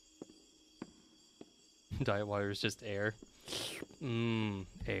 Diet water is just air.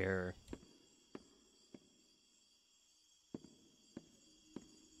 Air.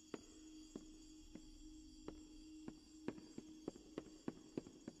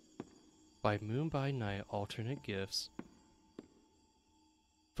 By moon by night, alternate gifts.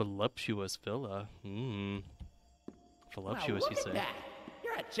 Voluptuous villa. Voluptuous, wow, you look say? At that.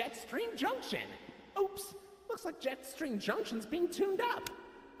 You're at Jetstream Junction. Oops. Looks like Jetstream Junction's being tuned up.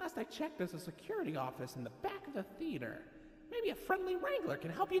 Last I checked, there's a security office in the back of the theater. Maybe a friendly wrangler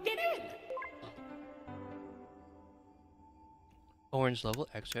can help you get in. Orange level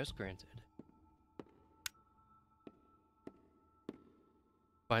access granted.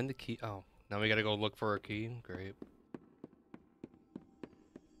 Find the key. Oh, now we gotta go look for a key. Great.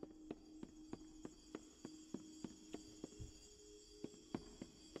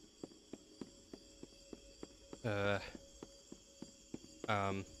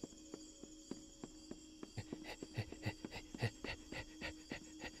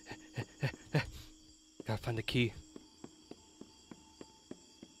 Gotta find the key.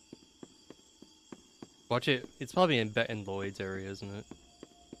 Watch it. It's probably in Lloyd's area, isn't it?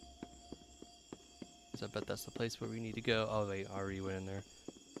 'Cause I bet that's the place where we need to go. Oh wait, I already went in there.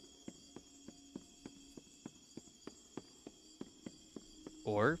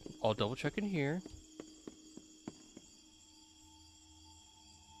 Or I'll double check in here.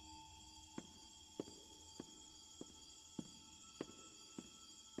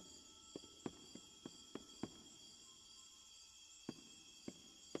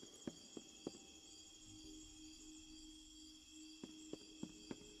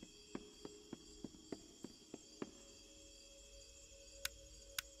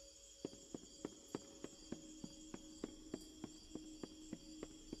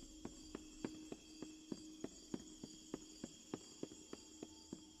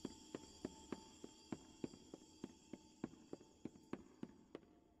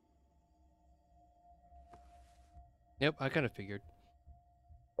 Yep, I kind of figured.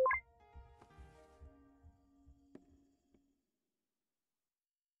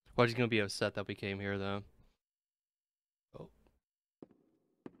 Well, he's gonna be upset that we came here, though. Oh.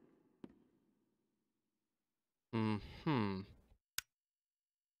 Hmm.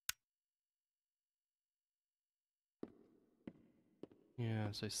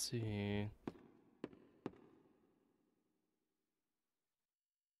 Yes, I see.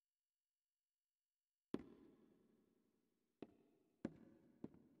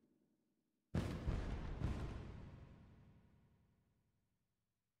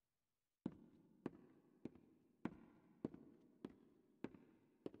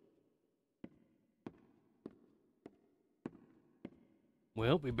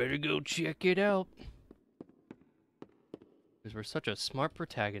 Well, we better go check it out. Because we're such a smart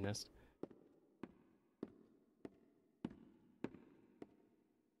protagonist.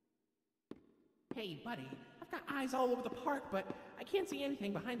 Hey, buddy, I've got eyes all over the park, but I can't see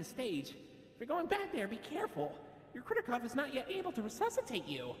anything behind the stage. If you're going back there, be careful. Your Criticov is not yet able to resuscitate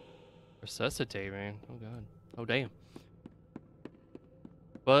you. Resuscitate, man. Oh, God. Oh, damn.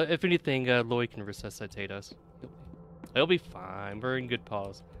 Well, if anything, Lloyd can resuscitate us. It'll be fine. We're in good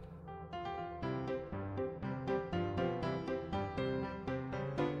paws.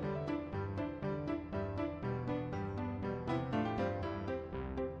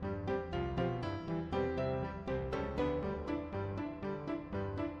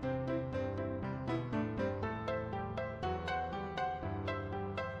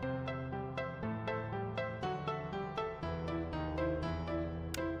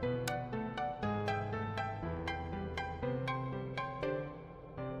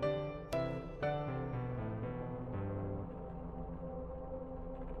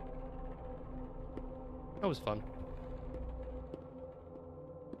 That was fun.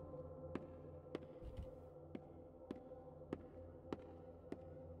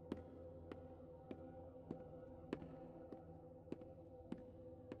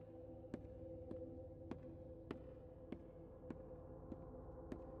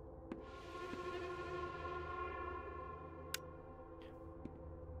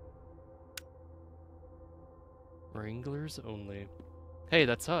 Wranglers only. Hey,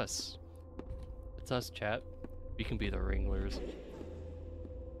 that's us. It's us, chat. We can be the Wranglers.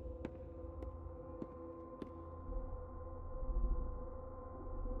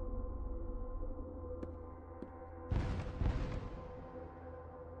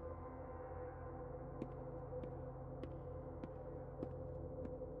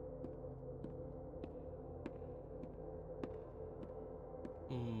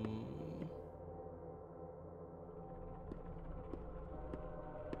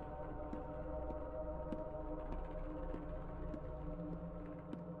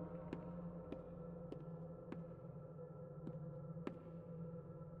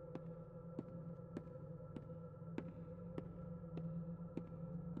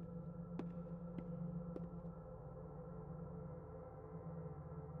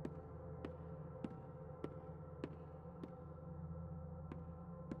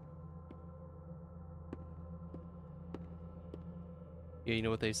 Yeah, you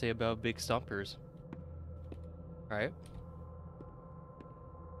know what they say about big stompers, right?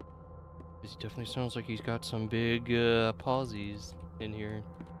 He definitely sounds like he's got some big pawsies in here,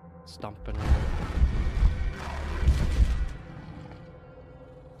 stomping around.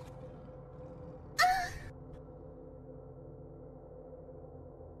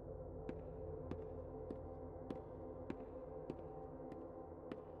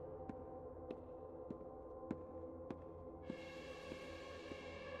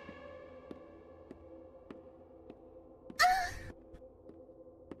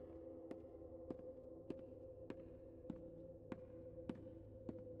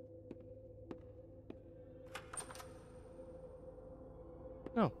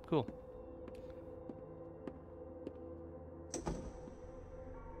 Oh, cool.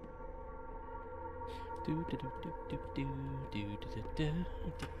 Do do do do do do do do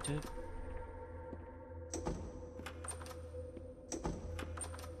do do.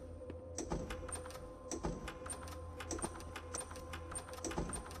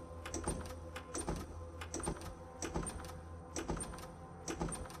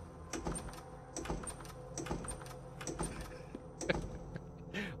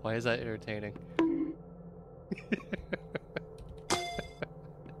 Why is that entertaining?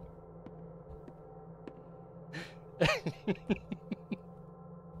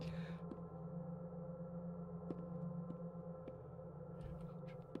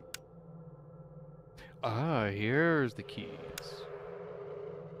 Ah, here's the keys.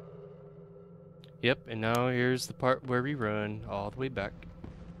 Yep, and now here's the part where we run all the way back.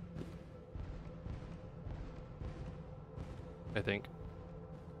 I think.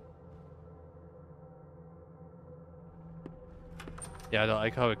 Yeah, I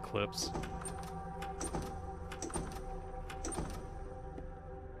like how it clips.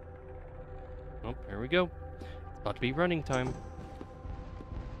 Oh, here we go. It's about to be running time.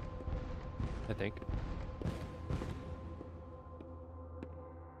 I think.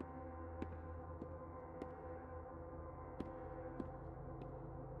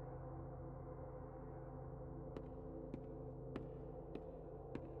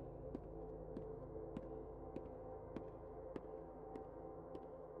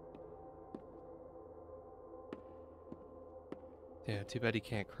 Yeah, too bad he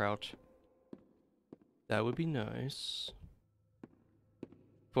can't crouch. That would be nice.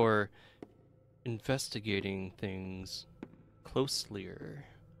 For investigating things closelier.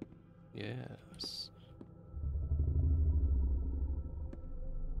 Yes.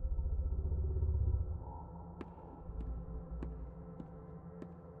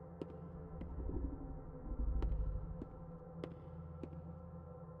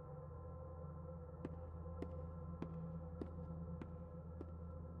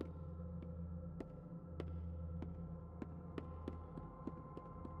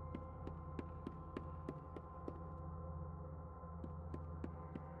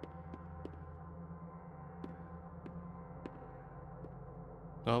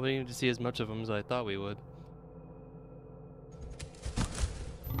 Well, we need to see as much of them as I thought we would.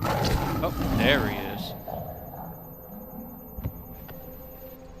 Oh, there he is.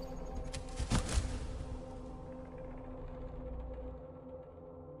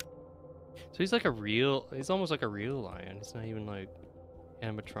 So he's like he's almost like a real lion. It's not even like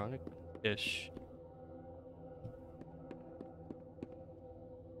animatronic-ish.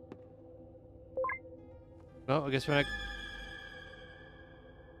 Well, I guess when I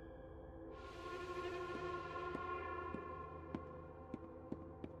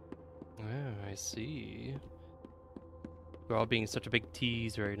see. We're all being such a big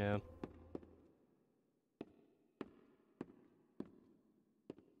tease right now.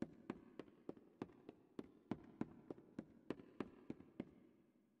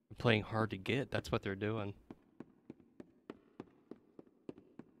 They're playing hard to get, that's what they're doing.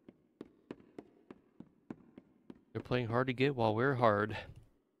 They're playing hard to get while we're hard.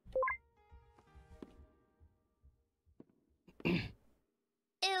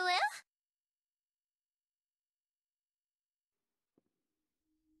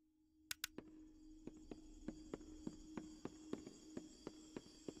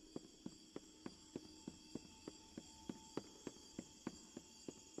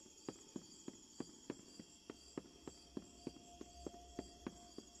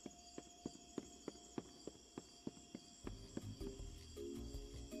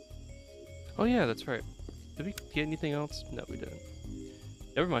 Oh yeah, that's right. Did we get anything else? No, we didn't.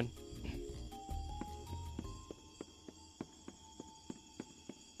 Never mind.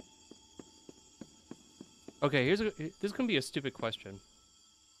 Okay, this is gonna be a stupid question.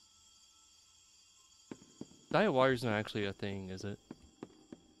 Diet water's not actually a thing, is it?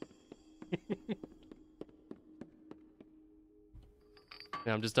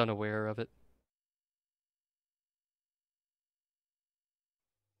 Yeah, I'm just unaware of it.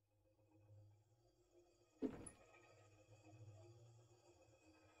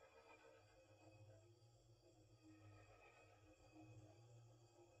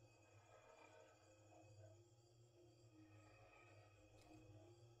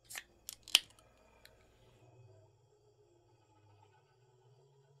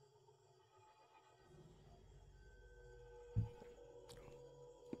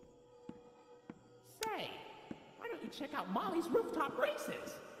 Say, why don't you check out Molly's rooftop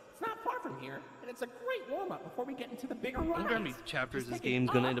races? It's not far from here, and it's a great warm-up before we get into the bigger rides. I wonder how many chapters this game's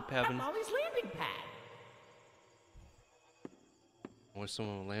gonna end up having. Molly's landing pad. I wish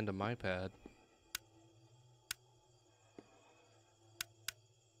someone would land on my pad.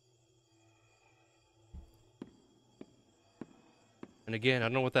 And again, I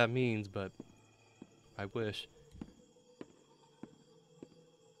don't know what that means, but I wish.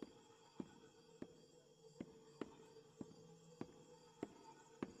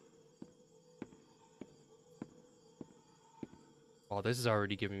 Oh, this is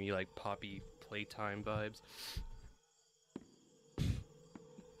already giving me like Poppy playtime vibes.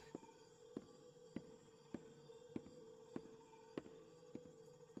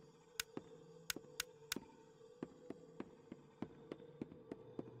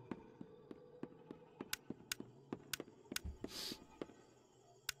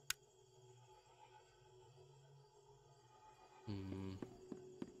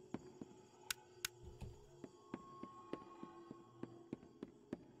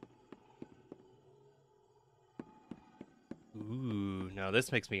 Now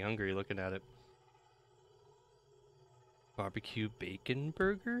this makes me hungry looking at it. Barbecue bacon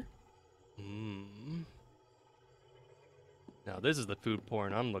burger? Mmm. Now this is the food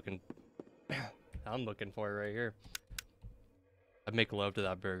porn I'm looking for right here. I'd make love to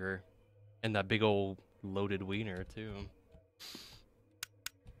that burger. And that big old loaded wiener too.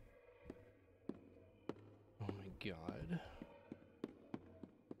 Oh my god.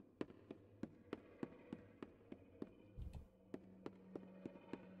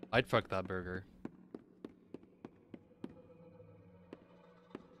 I'd fuck that burger.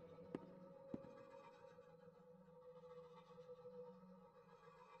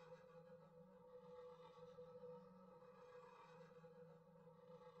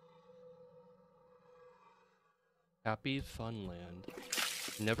 Happy Funland.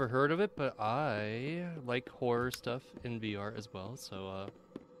 Never heard of it, but I like horror stuff in VR as well, so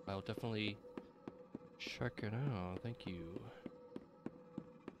I'll definitely check it out. Thank you.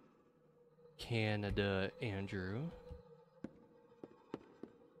 Canada, Andrew.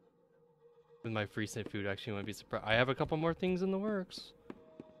 With my free save food, actually, you might be surprised. I have a couple more things in the works.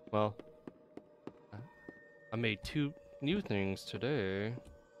 Well, I made 2 new things today.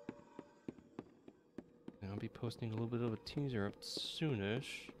 And I'll be posting a little bit of a teaser up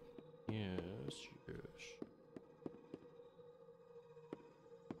soonish. Yes, yes.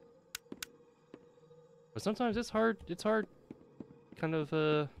 But sometimes it's hard kind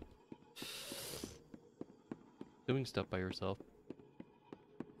of doing stuff by yourself.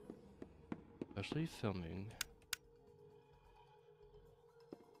 Especially filming.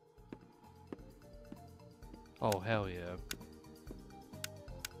 Oh hell yeah.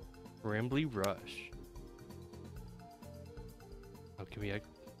 Rambley Rush. Oh, can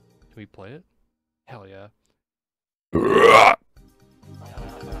we play it? Hell yeah.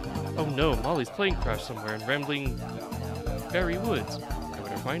 Oh no, Molly's plane crashed somewhere in Rambling Berry Woods. I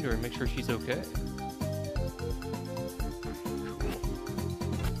better find her and make sure she's okay.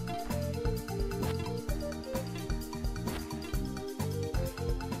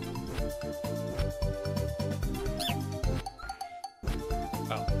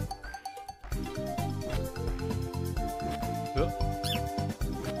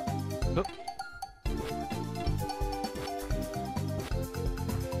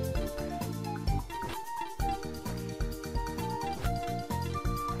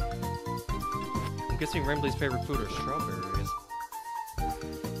 Rambley's favorite food are strawberries.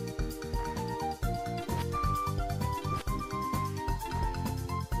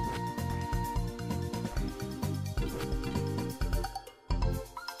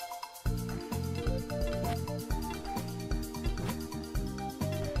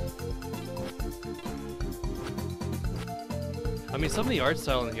 I mean, some of the art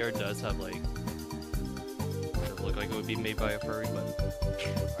style in here does have like, does look like it would be made by a furry, but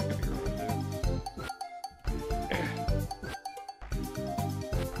I could be wrong too.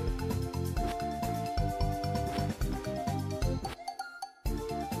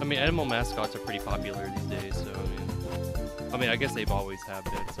 I mean, animal mascots are pretty popular these days, so I mean, I guess they've always have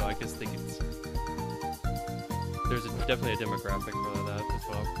been. So I guess there's definitely a demographic for that as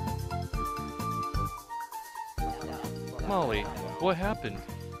well. Molly, what happened?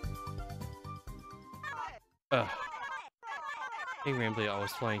 Hey, Rambley, I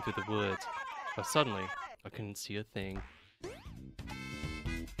was flying through the woods, but suddenly I couldn't see a thing.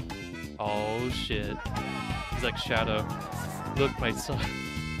 Oh shit! He's like Shadow. Look, my son.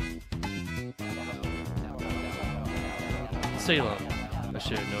 Salem, I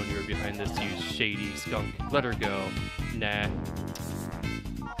should have known you were behind this, you shady skunk. Let her go. Nah.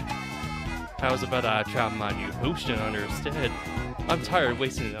 How's about I try my new potion on her instead? I'm tired of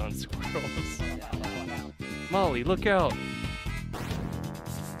wasting it on squirrels. Molly, look out!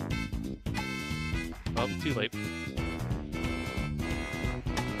 Oh, too late.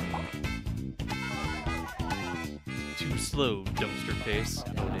 Too slow, dumpster face.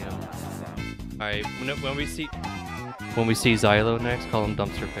 Oh damn. Alright, when we see Xylo next, call him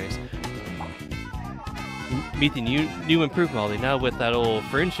Dumpster Face. Meet the new improved Molly, now with that old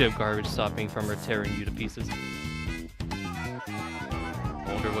friendship garbage stopping from her tearing you to pieces.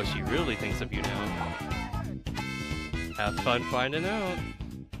 Wonder what she really thinks of you now. Have fun finding out.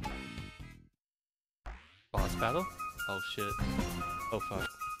 Boss battle? Oh shit. Oh fuck.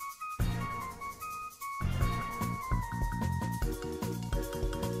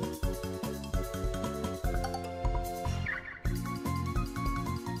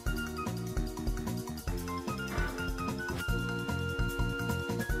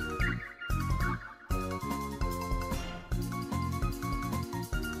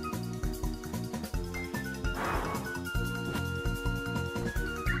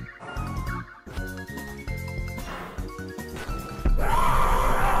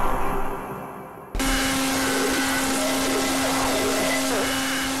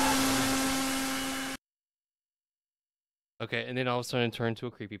 Okay, and then all of a sudden it turned into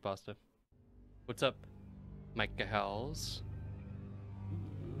a creepypasta. What's up, Micah Howells?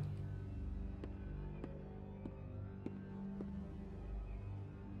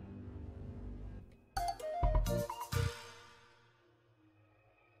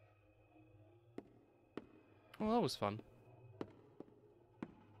 Well, that was fun.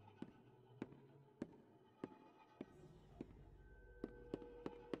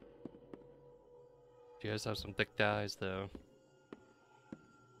 You guys have some thick thighs, though.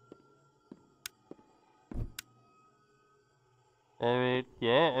 I mean,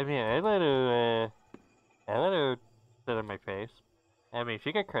 yeah, I let her sit on my face. I mean,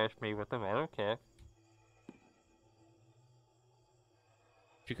 she can crush me with them, I don't care.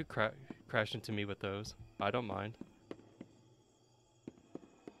 She could crash into me with those. I don't mind.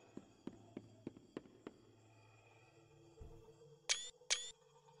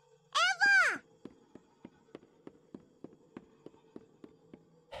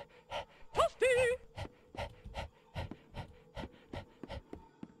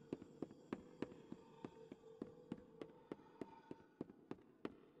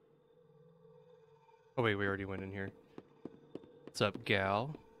 Oh wait, we already went in here. What's up,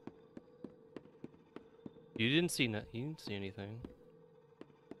 gal? You didn't see anything.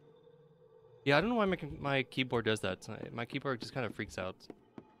 Yeah, I don't know why my keyboard does that tonight. My keyboard just kind of freaks out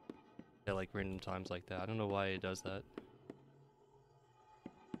at like random times like that. I don't know why it does that.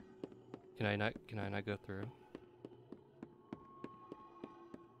 Can I not go through?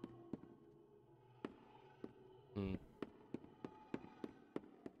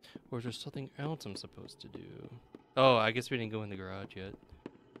 Or is there something else I'm supposed to do? Oh, I guess we didn't go in the garage yet.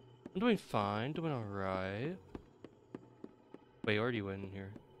 I'm doing fine, doing alright. Wait, I already went in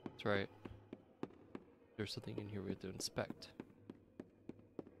here. That's right. There's something in here we have to inspect.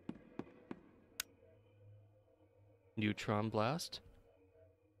 Neutron blast.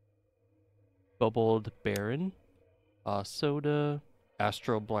 Bubbled Baron. Soda.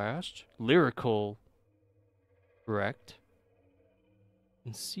 Astral blast. Lyrical. Wrecked.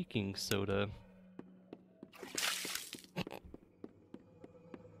 And seeking soda.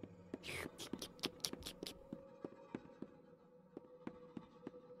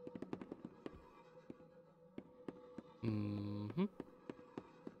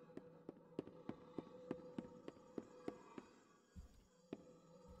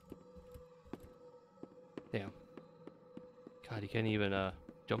 Damn. God, you can't even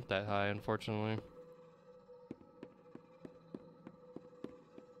jump that high, unfortunately.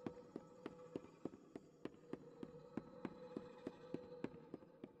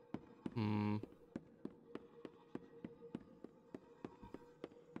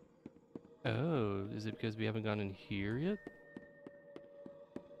 Oh, is it because we haven't gone in here yet?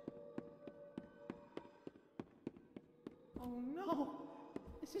 Oh no,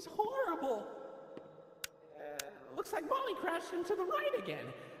 this is horrible. Looks like Molly crashed into the right again.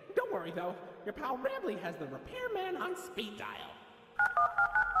 Don't worry though, your pal Rambley has the repairman on speed dial.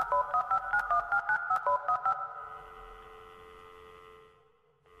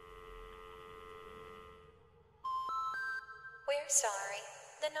 We're sorry.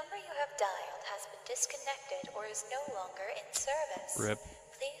 The number you have dialed has been disconnected or is no longer in service. RIP.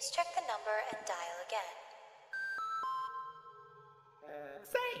 Please check the number and dial again.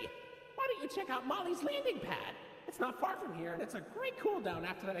 Say, why don't you check out Molly's landing pad? It's not far from here, and it's a great cool down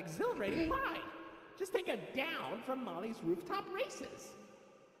after that exhilarating ride. Just take a down from Molly's rooftop races.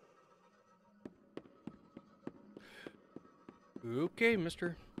 Okay,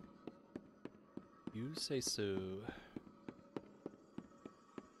 mister. You say so.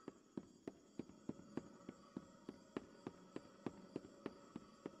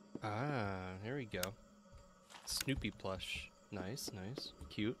 Ah, here we go. Snoopy plush. Nice, nice.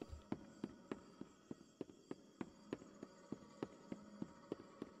 Cute.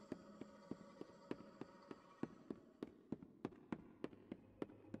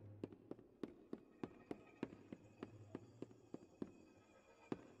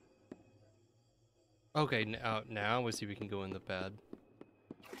 Okay, now we'll see if we can go in the pad.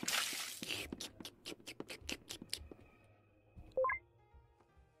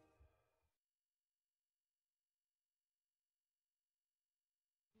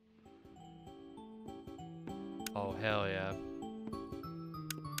 Oh, hell yeah.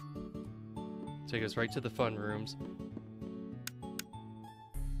 Take us right to the fun rooms.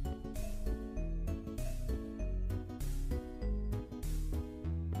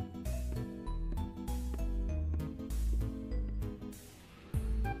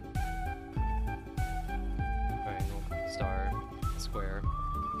 Triangle, star, square,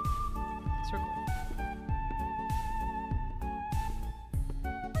 circle.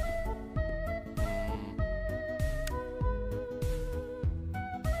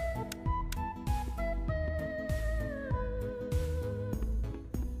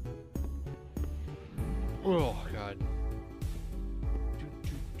 Oh god.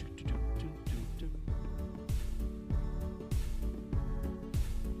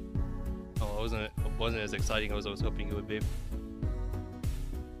 Oh, it wasn't as exciting as I was hoping it would be.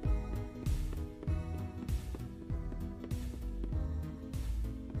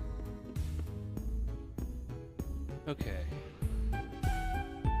 Okay.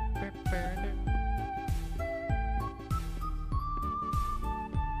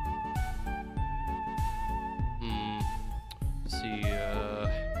 See,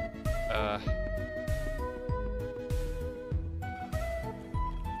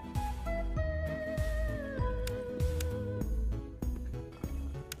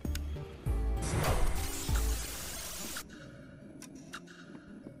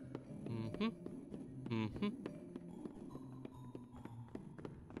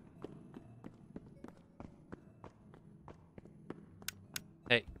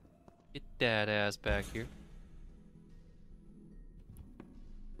 Hey, get that ass back here.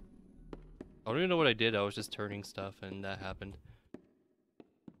 I don't even know what I did. I was just turning stuff and that happened.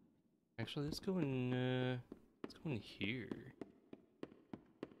 Actually, let's go in here.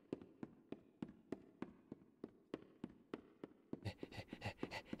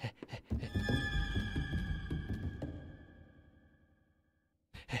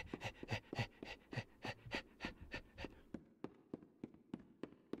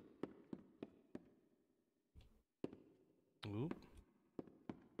 Oop.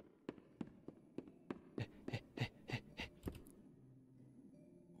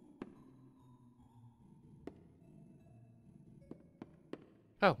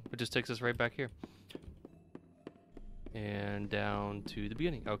 Oh, it just takes us right back here. And down to the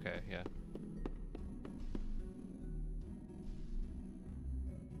beginning. Okay, yeah.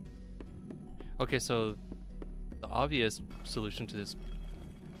 Okay, so the obvious solution to this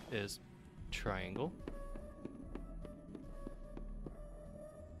is triangle.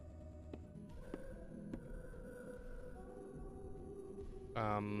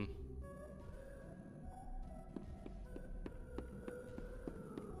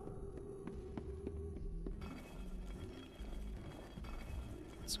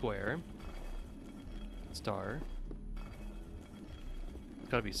 Square. Star. It's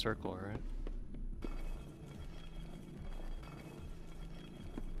gotta be circle, right?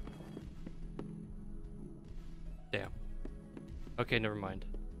 Damn. Okay, never mind.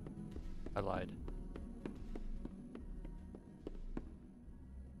 I lied.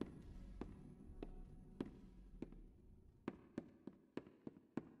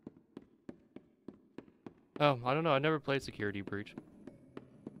 Oh, I don't know. I never played Security Breach.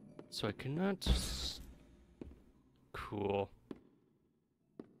 So I cannot... Cool.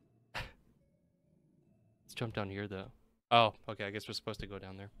 Let's jump down here, though. Oh, okay. I guess we're supposed to go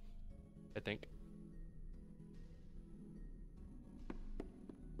down there. I think.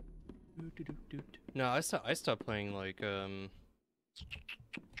 No, I stopped playing, like,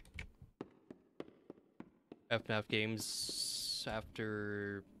 FNAF games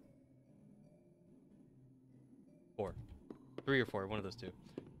after... 4. 3 or 4, one of those two.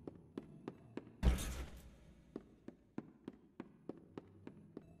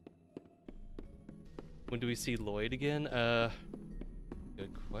 When do we see Lloyd again?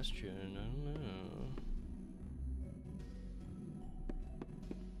 Good question. I don't know.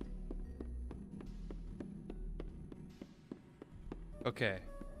 Okay.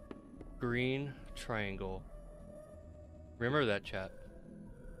 Green triangle. Remember that, chat.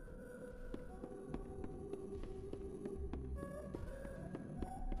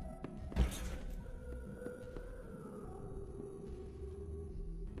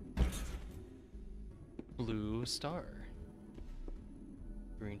 Blue star.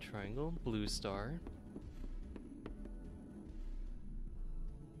 Green triangle, blue star.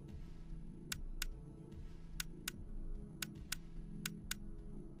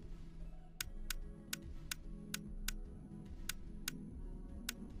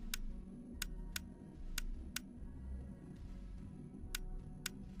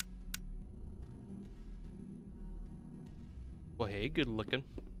 Well, hey, good looking.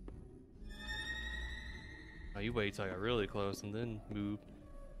 Oh, you wait till I got really close and then move.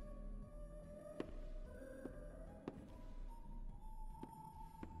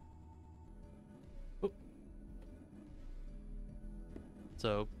 Oop.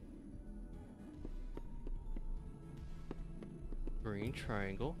 So, green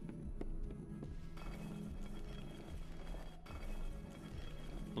triangle.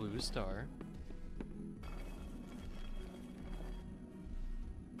 Blue star.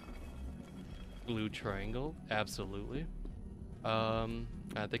 Blue triangle, absolutely. I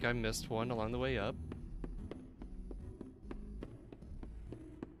think I missed one along the way up.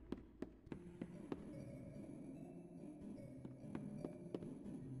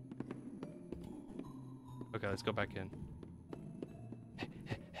 Okay, let's go back in.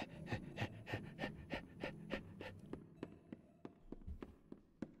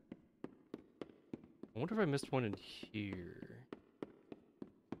 I wonder if I missed one in here.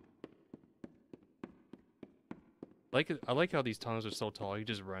 I like how these tunnels are so tall. You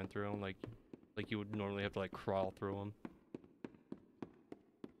just run through them like you would normally have to like crawl through them.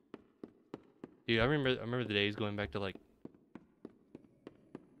 Dude, I remember the days going back to like.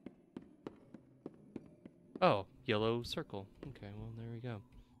 Oh, yellow circle. Okay, well there we go.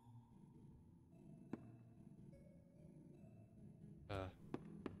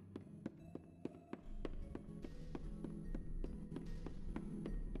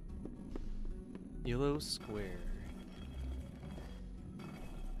 Yellow square.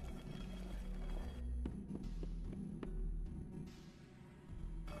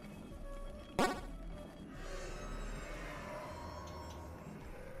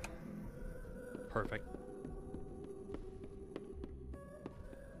 Perfect.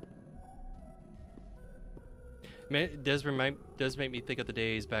 Man, it does make me think of the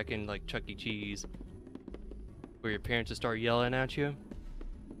days back in like Chuck E. Cheese, where your parents would start yelling at you.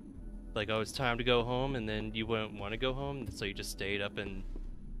 Like, oh, it's time to go home, and then you wouldn't want to go home, so you just stayed up in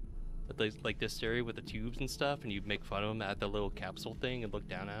like this area with the tubes and stuff, and you'd make fun of them at the little capsule thing and look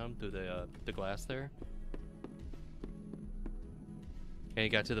down at them through the glass there. And it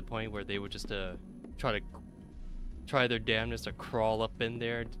got to the point where they would just try their damnedest to crawl up in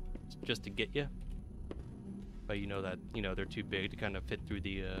there just to get you. But you know that they're too big to kind of fit through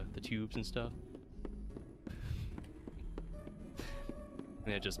the tubes and stuff.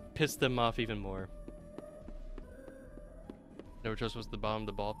 And it just pissed them off even more. Never trust what's the bottom of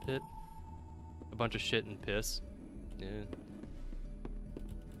the ball pit. A bunch of shit and piss. Yeah.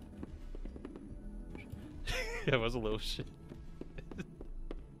 Yeah, it was a little shit.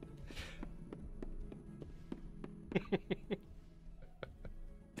 I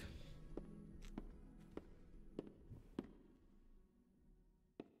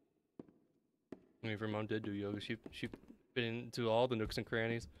mean, if her mom did do yoga, she fit into all the nooks and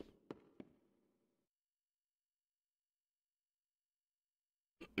crannies.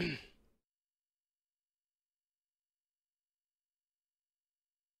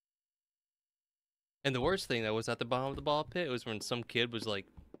 And the worst thing that was at the bottom of the ball pit was when some kid was like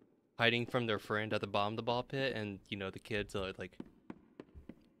hiding from their friend at the bottom of the ball pit, and the kids like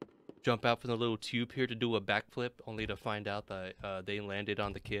jump out from the little tube here to do a backflip, only to find out that they landed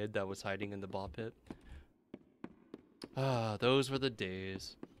on the kid that was hiding in the ball pit. Ah, those were the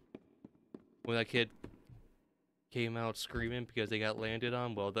days when that kid came out screaming because they got landed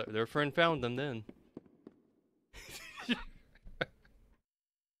on. Well, their friend found them then.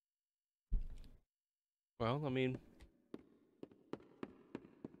 Well, I mean,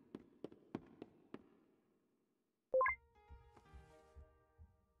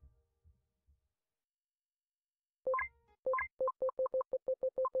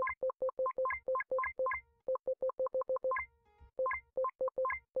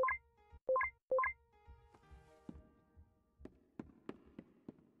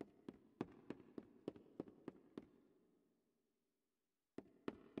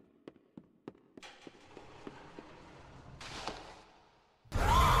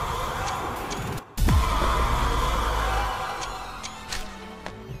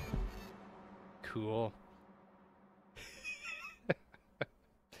 cool.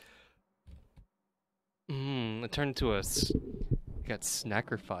 It turned into got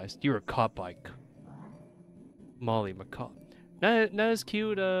snackerficed. You were caught by Molly McCall. Not as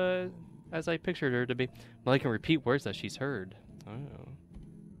cute as I pictured her to be. Molly can repeat words that she's heard. Oh.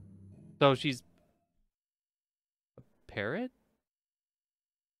 So she's a parrot?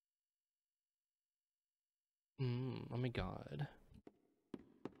 Oh my god.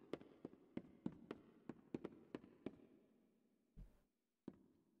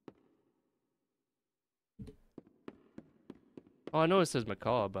 Oh, I know it says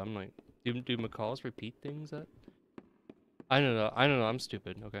macaw, but I'm like, do macaws repeat things? That I don't know. I'm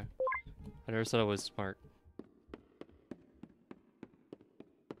stupid. Okay, I never said I was smart.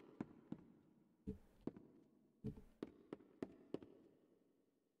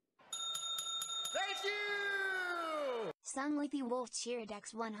 Thank you! Sunleafy Wolf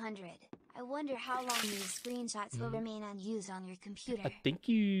Cheeridex 100. I wonder how long these screenshots will remain unused on your computer. Thank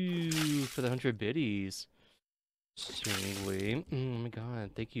you for the 100 biddies. Certainly. Oh my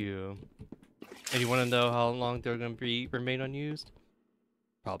god, thank you. And you want to know how long they're going to remain unused?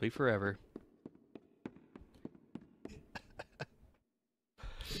 Probably forever.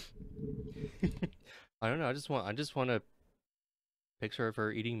 I don't know. I just want a picture of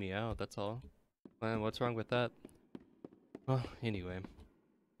her eating me out. That's all. Man, what's wrong with that? Well, anyway.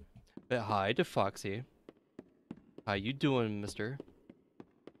 But hi to Foxy. How you doing, mister?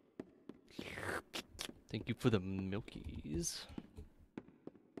 Thank you for the milkies.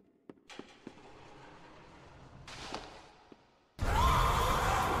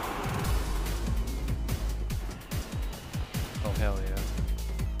 Oh, hell yeah.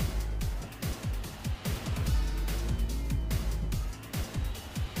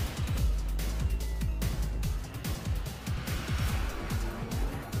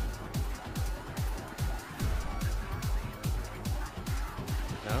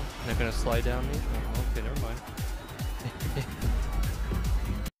 No? Not gonna slide down me? Oh, okay, never mind.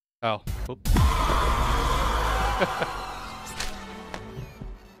 Oh. Oops.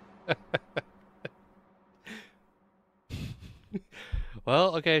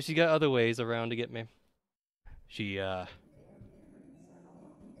 Well, okay, she got other ways around to get me. She, I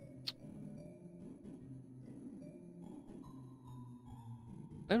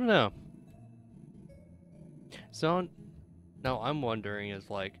don't know. So, now I'm wondering is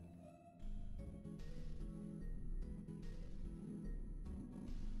like...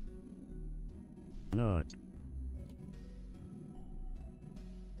 No.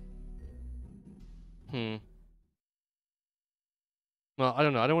 Well, I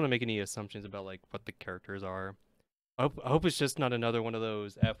don't know. I don't want to make any assumptions about like what the characters are. I hope it's just not another one of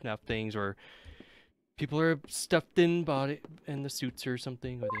those FNAF things where people are stuffed in the suits or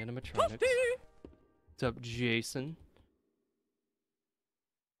something, or the animatronics. What's up, Jason?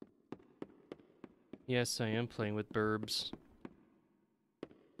 Yes, I am playing with burbs.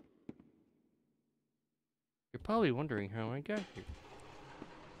 You're probably wondering how I got here.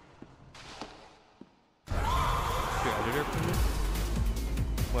 Your editor for me?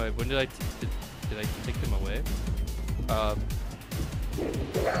 Wait, when did I take them away?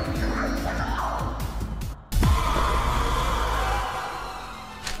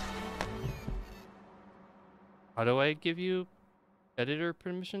 How do I give you editor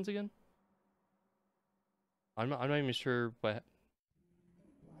permissions again? I'm not even sure what.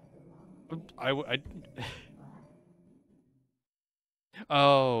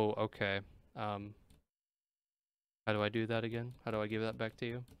 Oh, okay. How do I do that again? How do I give that back to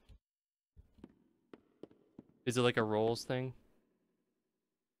you? Is it like a roles thing?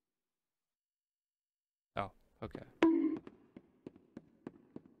 Oh, okay.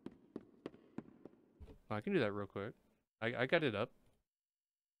 I can do that real quick. I got it up.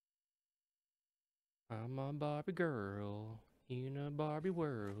 I'm a Barbie girl in a Barbie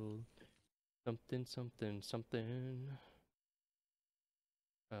world. Something, something, something.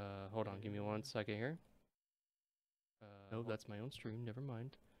 Hold on, give me 1 second here. Nope, that's my own stream, never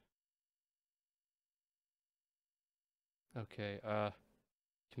mind. Okay,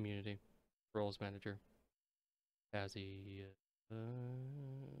 community, roles manager, Azzy,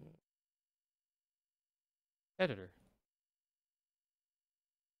 editor.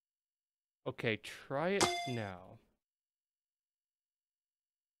 Okay, try it now.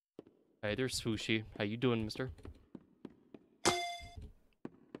 Hey, there's Swooshy. How you doing, mister?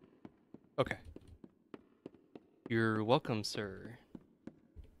 Okay. You're welcome, sir.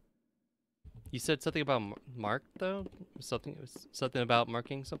 You said something about mark, though? Something about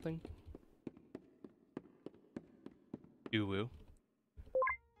marking something? Uwu.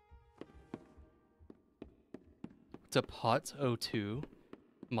 What's up, Hot 02?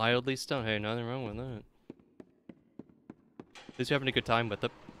 Mildly stoned. Hey, nothing wrong with that. At least you're having a good time with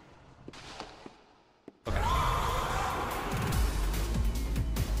it. Okay.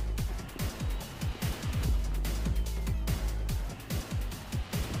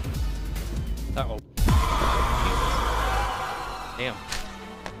 Uh-oh. Damn.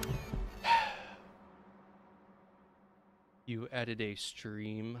 You added a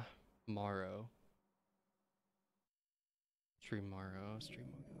stream tomorrow. Stream tomorrow.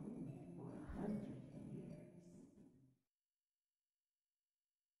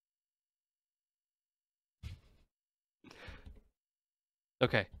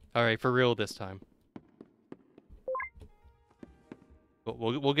 Okay. All right, for real this time.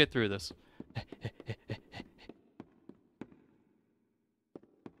 We'll get through this.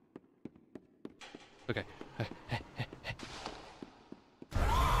 Okay. Let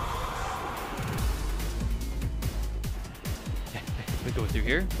me go through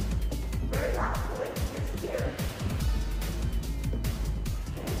here.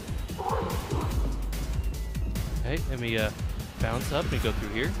 Okay, let me bounce up and go through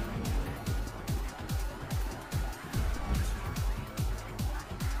here.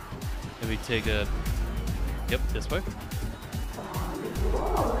 Let me take a... Yep, this way.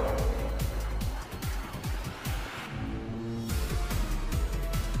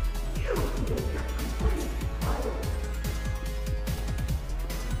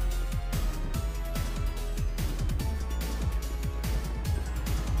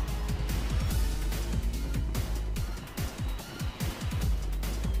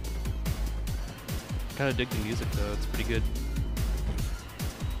 kind of dig the music though, it's pretty good.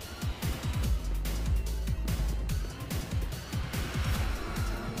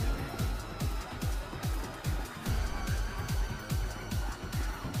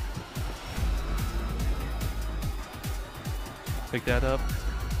 Pick that up.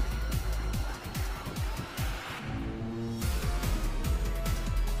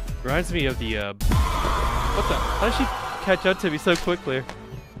 Reminds me of the, what the? How did she catch up to me so quickly?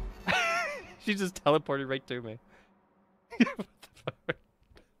 She just teleported right through me. What the fuck?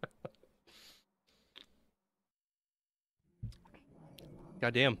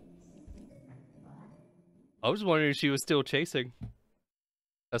 Goddamn. I was wondering if she was still chasing.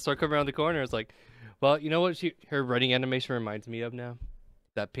 I started coming around the corner, it's like, well, you know what her running animation reminds me of now?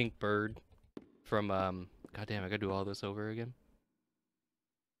 That pink bird from, goddamn, I gotta do all this over again.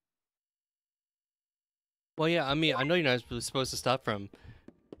 Well, yeah, I mean, I know you're not supposed to stop from,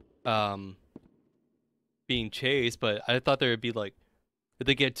 being chased, but I thought there would be, like, if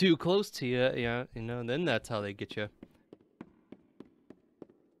they get too close to you, yeah, you know, then that's how they get you.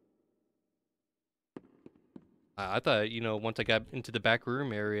 I thought, you know, once I got into the back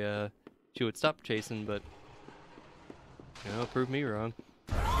room area, she would stop chasing, but, you know, prove me wrong.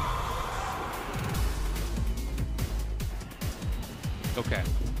 Okay.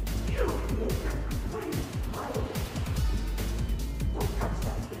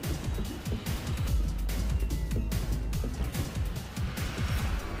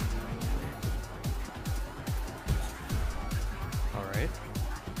 Alright.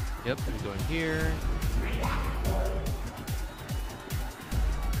 Yep, I'm going here.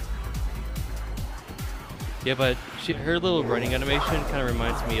 Yeah, but her little running animation kind of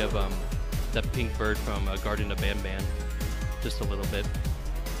reminds me of that pink bird from Garden of Banban, just a little bit.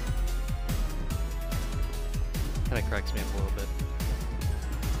 Kind of cracks me up a little bit.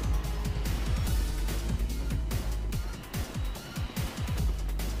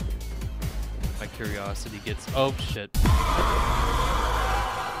 My curiosity gets. Oh shit!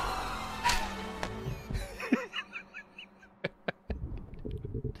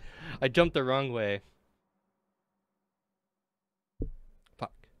 I jumped the wrong way.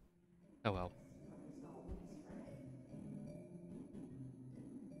 Oh well.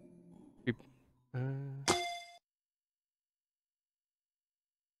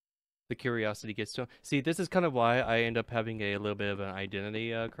 The curiosity gets to. See, this is kind of why I end up having a little bit of an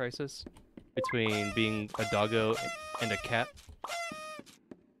identity crisis between being a doggo and a cat.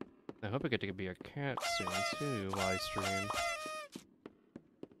 I hope I get to be a cat soon too while I stream.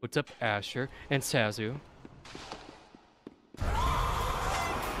 What's up, Asher and Sazu?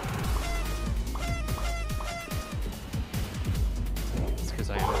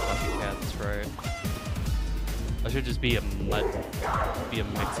 I am a fucking cat, that's right. I should just be a mutt. Be a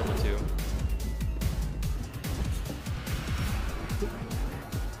mix of the two.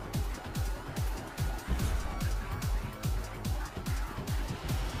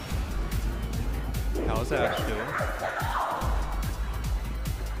 How's Ash doing?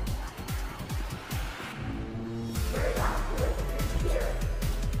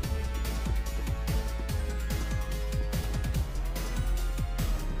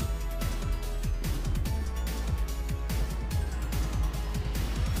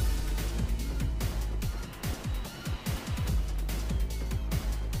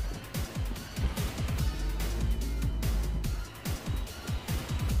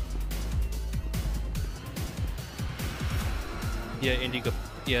 Yeah, Indigo.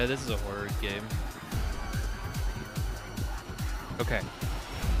 Yeah, this is a horror game. Okay.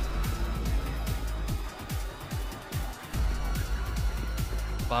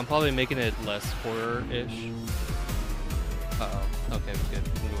 Well, I'm probably making it less horror-ish. Uh-oh. Okay, good.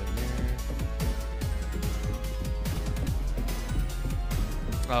 I'm going there.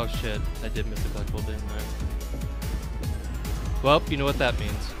 Oh shit, I did miss a collectible, didn't I? Well, you know what that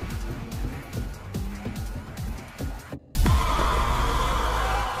means.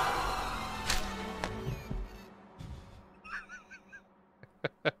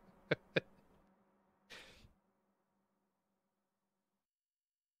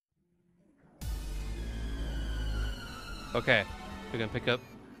 Okay, we're gonna pick up.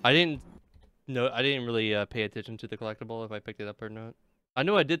 I didn't really pay attention to the collectible if I picked it up or not. I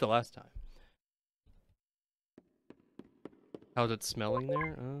know I did the last time. How's it smelling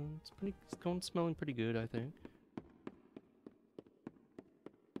there? It's smelling pretty good, I think.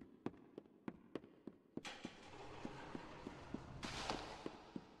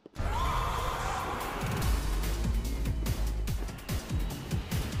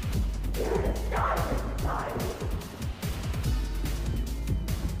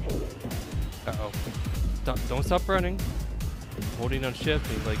 Uh-oh. don't stop running. Holding on shift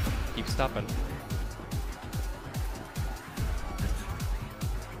and like keep stopping.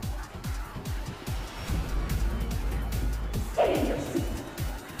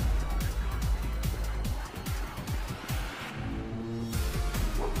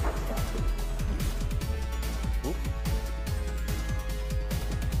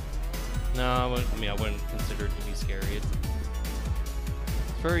 No, I mean I wouldn't consider it to be scary. It's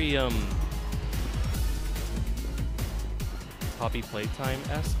very Poppy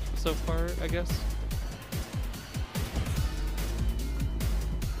Playtime-esque so far, I guess.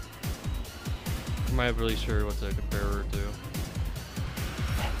 I'm not really sure what to compare her to.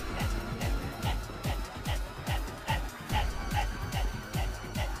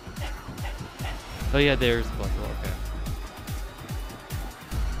 Oh yeah, there's Buckle, okay.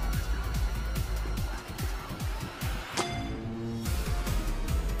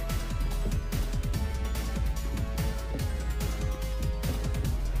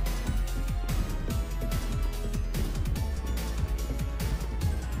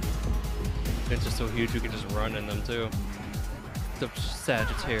 It's just so huge you can just run in them too. The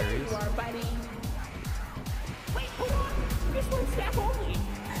Sagittarius. There you are, buddy. Wait, hold on. This one's staff only.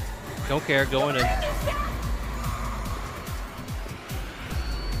 Don't care, going in.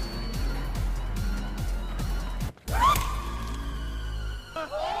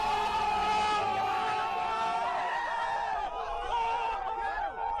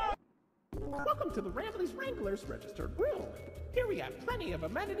 Welcome to the Rambley's Wranglers registered room. Here we have plenty of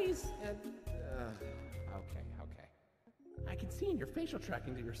amenities and... Okay. I can see in your facial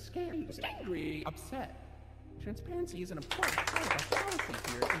tracking that you're scared, angry, upset. Transparency is an important part of our policy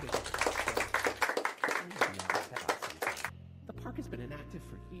here at Indigo. The park has been inactive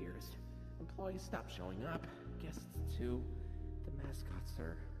for years. Employees stopped showing up, guests too. The mascots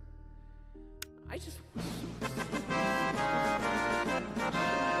are... I just wish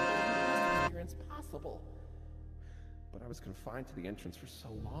experience possible. But I was confined to the entrance for so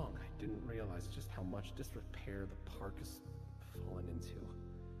long, I didn't realize just how much disrepair the park has fallen into.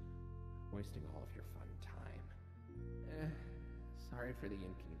 Wasting all of your fun time. Sorry for the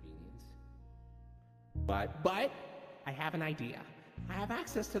inconvenience. But, I have an idea. I have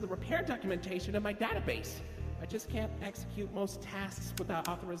access to the repair documentation in my database. I just can't execute most tasks without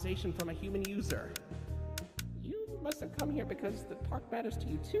authorization from a human user. You must have come here because the park matters to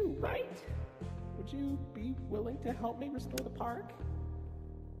you too, right? Would you be willing to help me restore the park?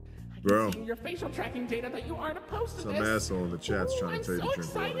 Bro. I can see in your facial tracking data that you aren't opposed to Some this. asshole in the chat's trying to tell you to drink water. I'm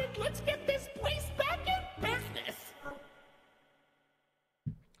so excited. Let's get this place back in business.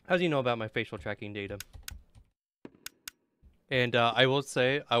 How do you know about my facial tracking data? And I will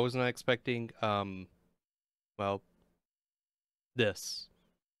say, I was not expecting, well, this.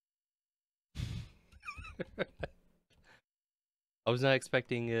 I was not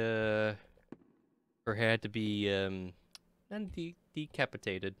expecting, her head to be,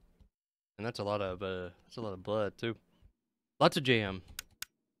 decapitated. And that's a lot of blood, too. Lots of jam.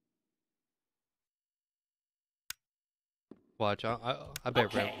 Watch, I bet.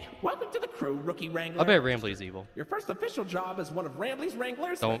 Okay, welcome to the crew, Rookie Wrangler. I bet Rambley's evil. Your first official job as one of Rambley's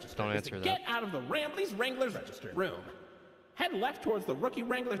Wranglers. Don't answer that. Get out of the Rambley's Wranglers registered room. Head left towards the Rookie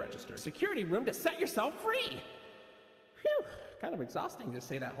Wrangler register security room to set yourself free. Phew, kind of exhausting to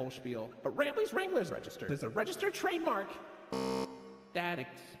say that whole spiel. But Rambley's Wranglers register is a registered trademark that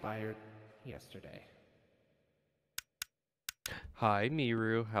expired yesterday. Hi,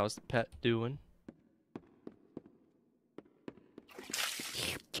 Miru. How's the pet doing?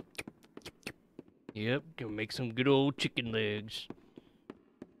 Yep, gonna make some good old chicken legs.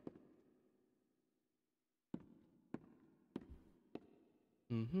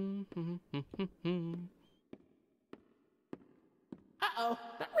 Uh-oh,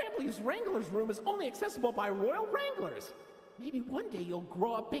 that Rambley's Wranglers room is only accessible by Royal Wranglers. Maybe one day you'll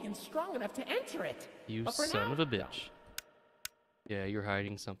grow up big and strong enough to enter it. You son of a bitch. Yeah, you're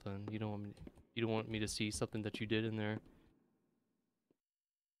hiding something. You don't want me to see something that you did in there.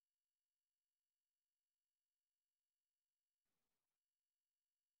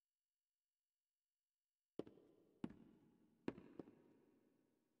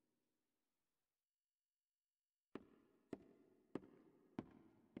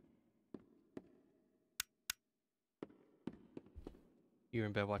 You're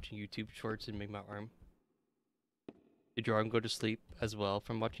in bed watching YouTube shorts and make my arm. Did your arm go to sleep as well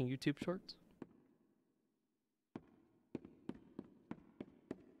from watching YouTube shorts?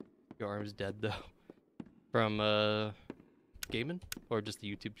 Your arm's dead though. From gaming? Or just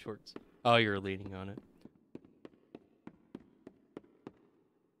the YouTube shorts? Oh, you're leaning on it.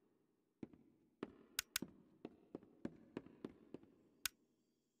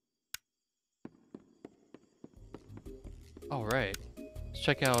 All right, let's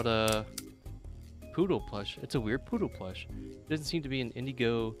check out Poodle plush. It's a weird poodle plush. It doesn't seem to be an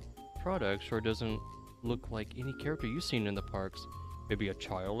Indigo product, or doesn't look like any character you've seen in the parks. Maybe a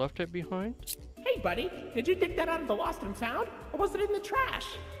child left it behind? Hey, buddy, did you dig that out of the lost and found, or was it in the trash?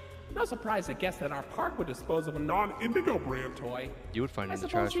 No surprise to guess that our park would dispose of a non-Indigo brand toy. You would find it in the I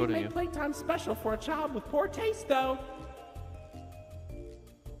trash, suppose wouldn't you'd you? make playtime special for a child with poor taste, though.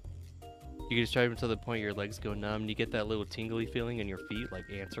 You can just drive him to the point your legs go numb, and you get that little tingly feeling in your feet, like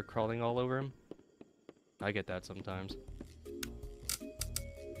ants are crawling all over him. I get that sometimes.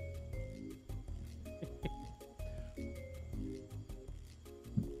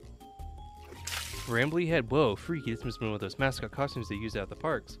 Rambley head. Whoa, freaky. This must have been one of those mascot costumes they use at the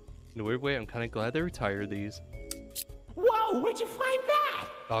parks. In a weird way, I'm kind of glad they retired these. Whoa, where'd you find that?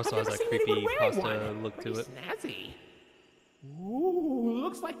 Also has that creepy pasta look to it. Snazzy. Ooh,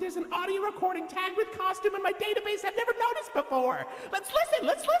 looks like there's an audio recording tagged with costume in my database I've never noticed before. Let's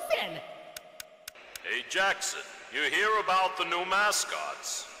listen. Hey, Jackson, you hear about the new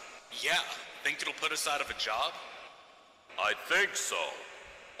mascots? Yeah, think it'll put us out of a job? I think so.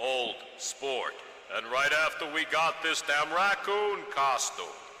 Old sport. And right after we got this damn raccoon costume.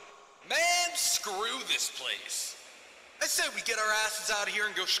 Man, screw this place. I say we get our asses out of here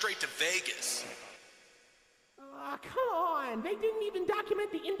and go straight to Vegas. Aw, come on. They didn't even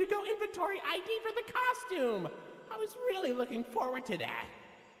document the Indigo inventory ID for the costume. I was really looking forward to that.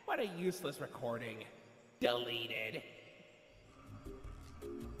 What a useless recording. Deleted.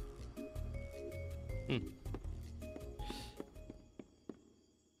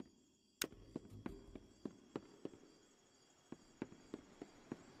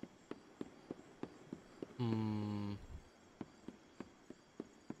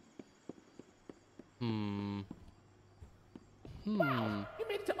 Wow, you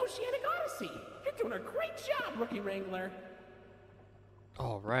made it to Oceanic Odyssey. You're doing a great job, Rookie Wrangler.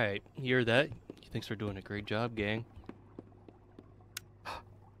 All right, you hear that? He thinks we're doing a great job, gang.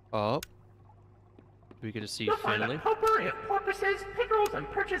 Oh, we get to see Finley. Potpourri of porpoises, pickerels, and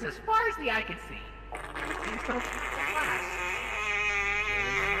perches as far as the eye can see.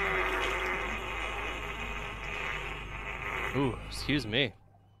 Ooh, excuse me.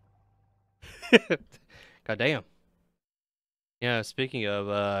 Goddamn. Yeah, speaking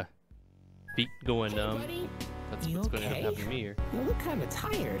of feet going numb, that's what's going to happen to me here. You look kind of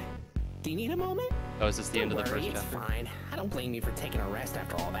tired. Do you need a moment? Oh, is this the end of the Don't first worry, chapter? It's fine. I don't blame you for taking a rest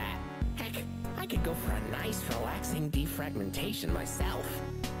after all that. Heck, I could go for a nice, relaxing defragmentation myself.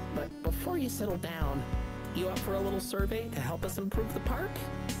 But before you settle down, you up for a little survey to help us improve the park?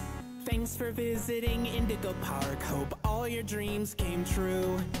 Thanks for visiting Indigo Park. Hope all your dreams came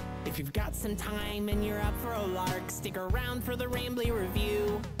true. If you've got some time and you're up for a lark, stick around for the Rambley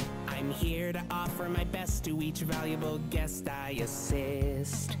review. I'm here to offer my best to each valuable guest I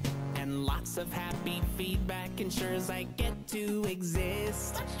assist. And lots of happy feedback ensures I get to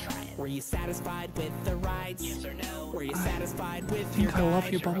exist. Let's try it. Were you satisfied with the rides? Yes or no? Were you satisfied with your I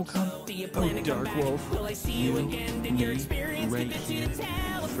love you, Bubblegum. Do you plan to come Dark back? Wolf. Will I see you again? Did your experience convince you to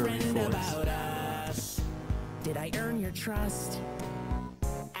tell a friend about us? Did I earn your trust?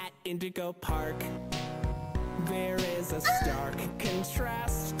 At Indigo Park, there is a stark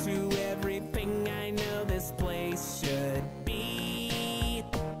contrast to everything I know this place should be.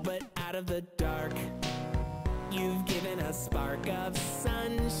 But out of the dark, you've given a spark of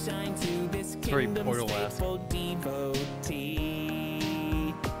sunshine to this kingdom's faithful devotee.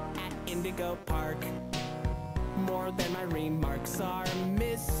 At Indigo Park, more than my remarks are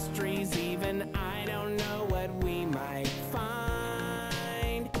mysteries. Even I don't know what we might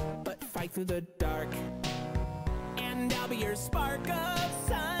find. But fight through the dark, and I'll be your spark of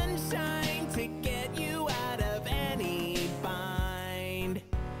sunshine to get you out of any bind.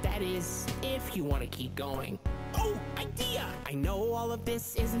 That is, if you want to keep going. Oh, idea! I know all of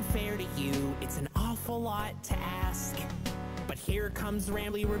this isn't fair to you. It's an awful lot to ask. But here comes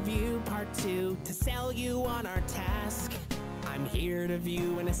Rambley Review Part 2 to sell you on our task. I'm here to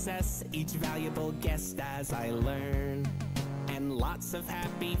view and assess each valuable guest as I learn. And lots of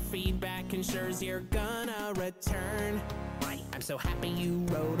happy feedback ensures you're gonna return. Right. I'm so happy you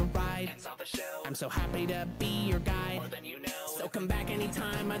rode a ride. I'm so happy to be your guide. More than you know. So come back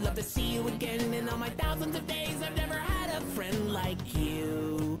anytime. I'd love to see you again. In all my thousands of days, I've never had a friend like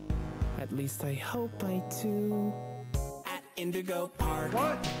you. At least I hope I do. At Indigo Park,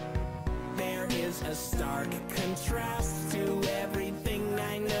 there is a stark contrast to everything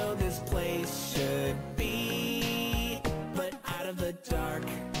I know this place should be. But out of the dark,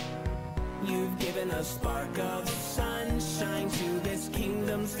 you've given a spark of sunshine to this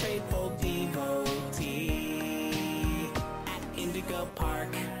kingdom's faithful devotee.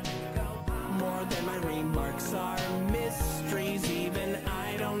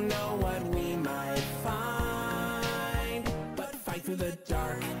 through the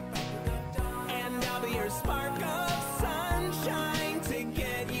dark. And I'll be your spark of sunshine to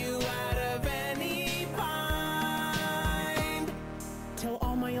get you out of any bind. Till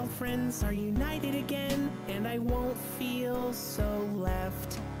all my old friends are united again, and I won't feel so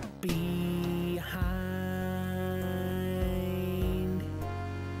left behind.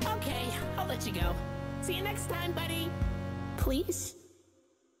 Okay, I'll let you go. See you next time, buddy. Please?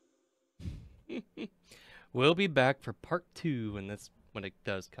 We'll be back for part 2 when it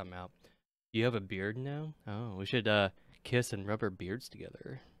does come out. You have a beard now? Oh, we should kiss and rub our beards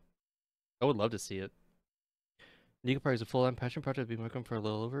together. I would love to see it. Indigo Park is a full-on passion project we've been working for a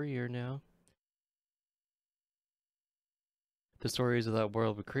little over a year now. The stories of that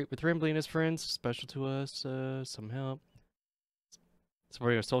world we create with Rambley and his friends, special to us, some help.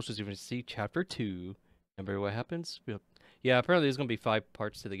 Supporting our socials, you can see chapter 2. Remember what happens? Yeah, apparently there's going to be 5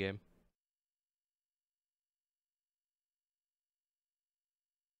 parts to the game.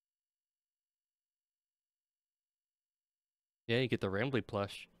 Yeah, you get the Rambley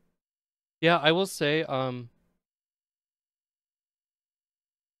plush. Yeah, I will say, your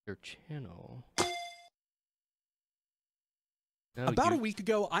channel. No, About a week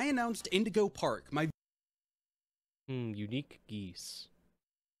ago, I announced Indigo Park, my unique geese.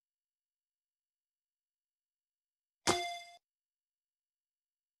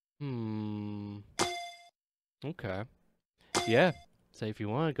 Okay. Yeah. Say if you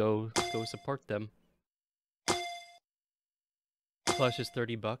want to go support them. Plush is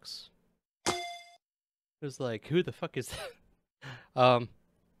 $30. It was like, who the fuck is that?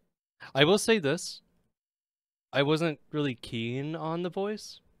 I will say this. I wasn't really keen on the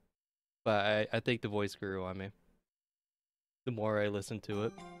voice, but I think the voice grew on me the more I listened to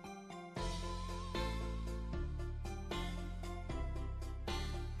it.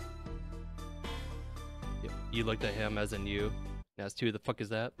 You looked at him as in you. As to who the fuck is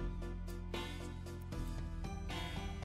that?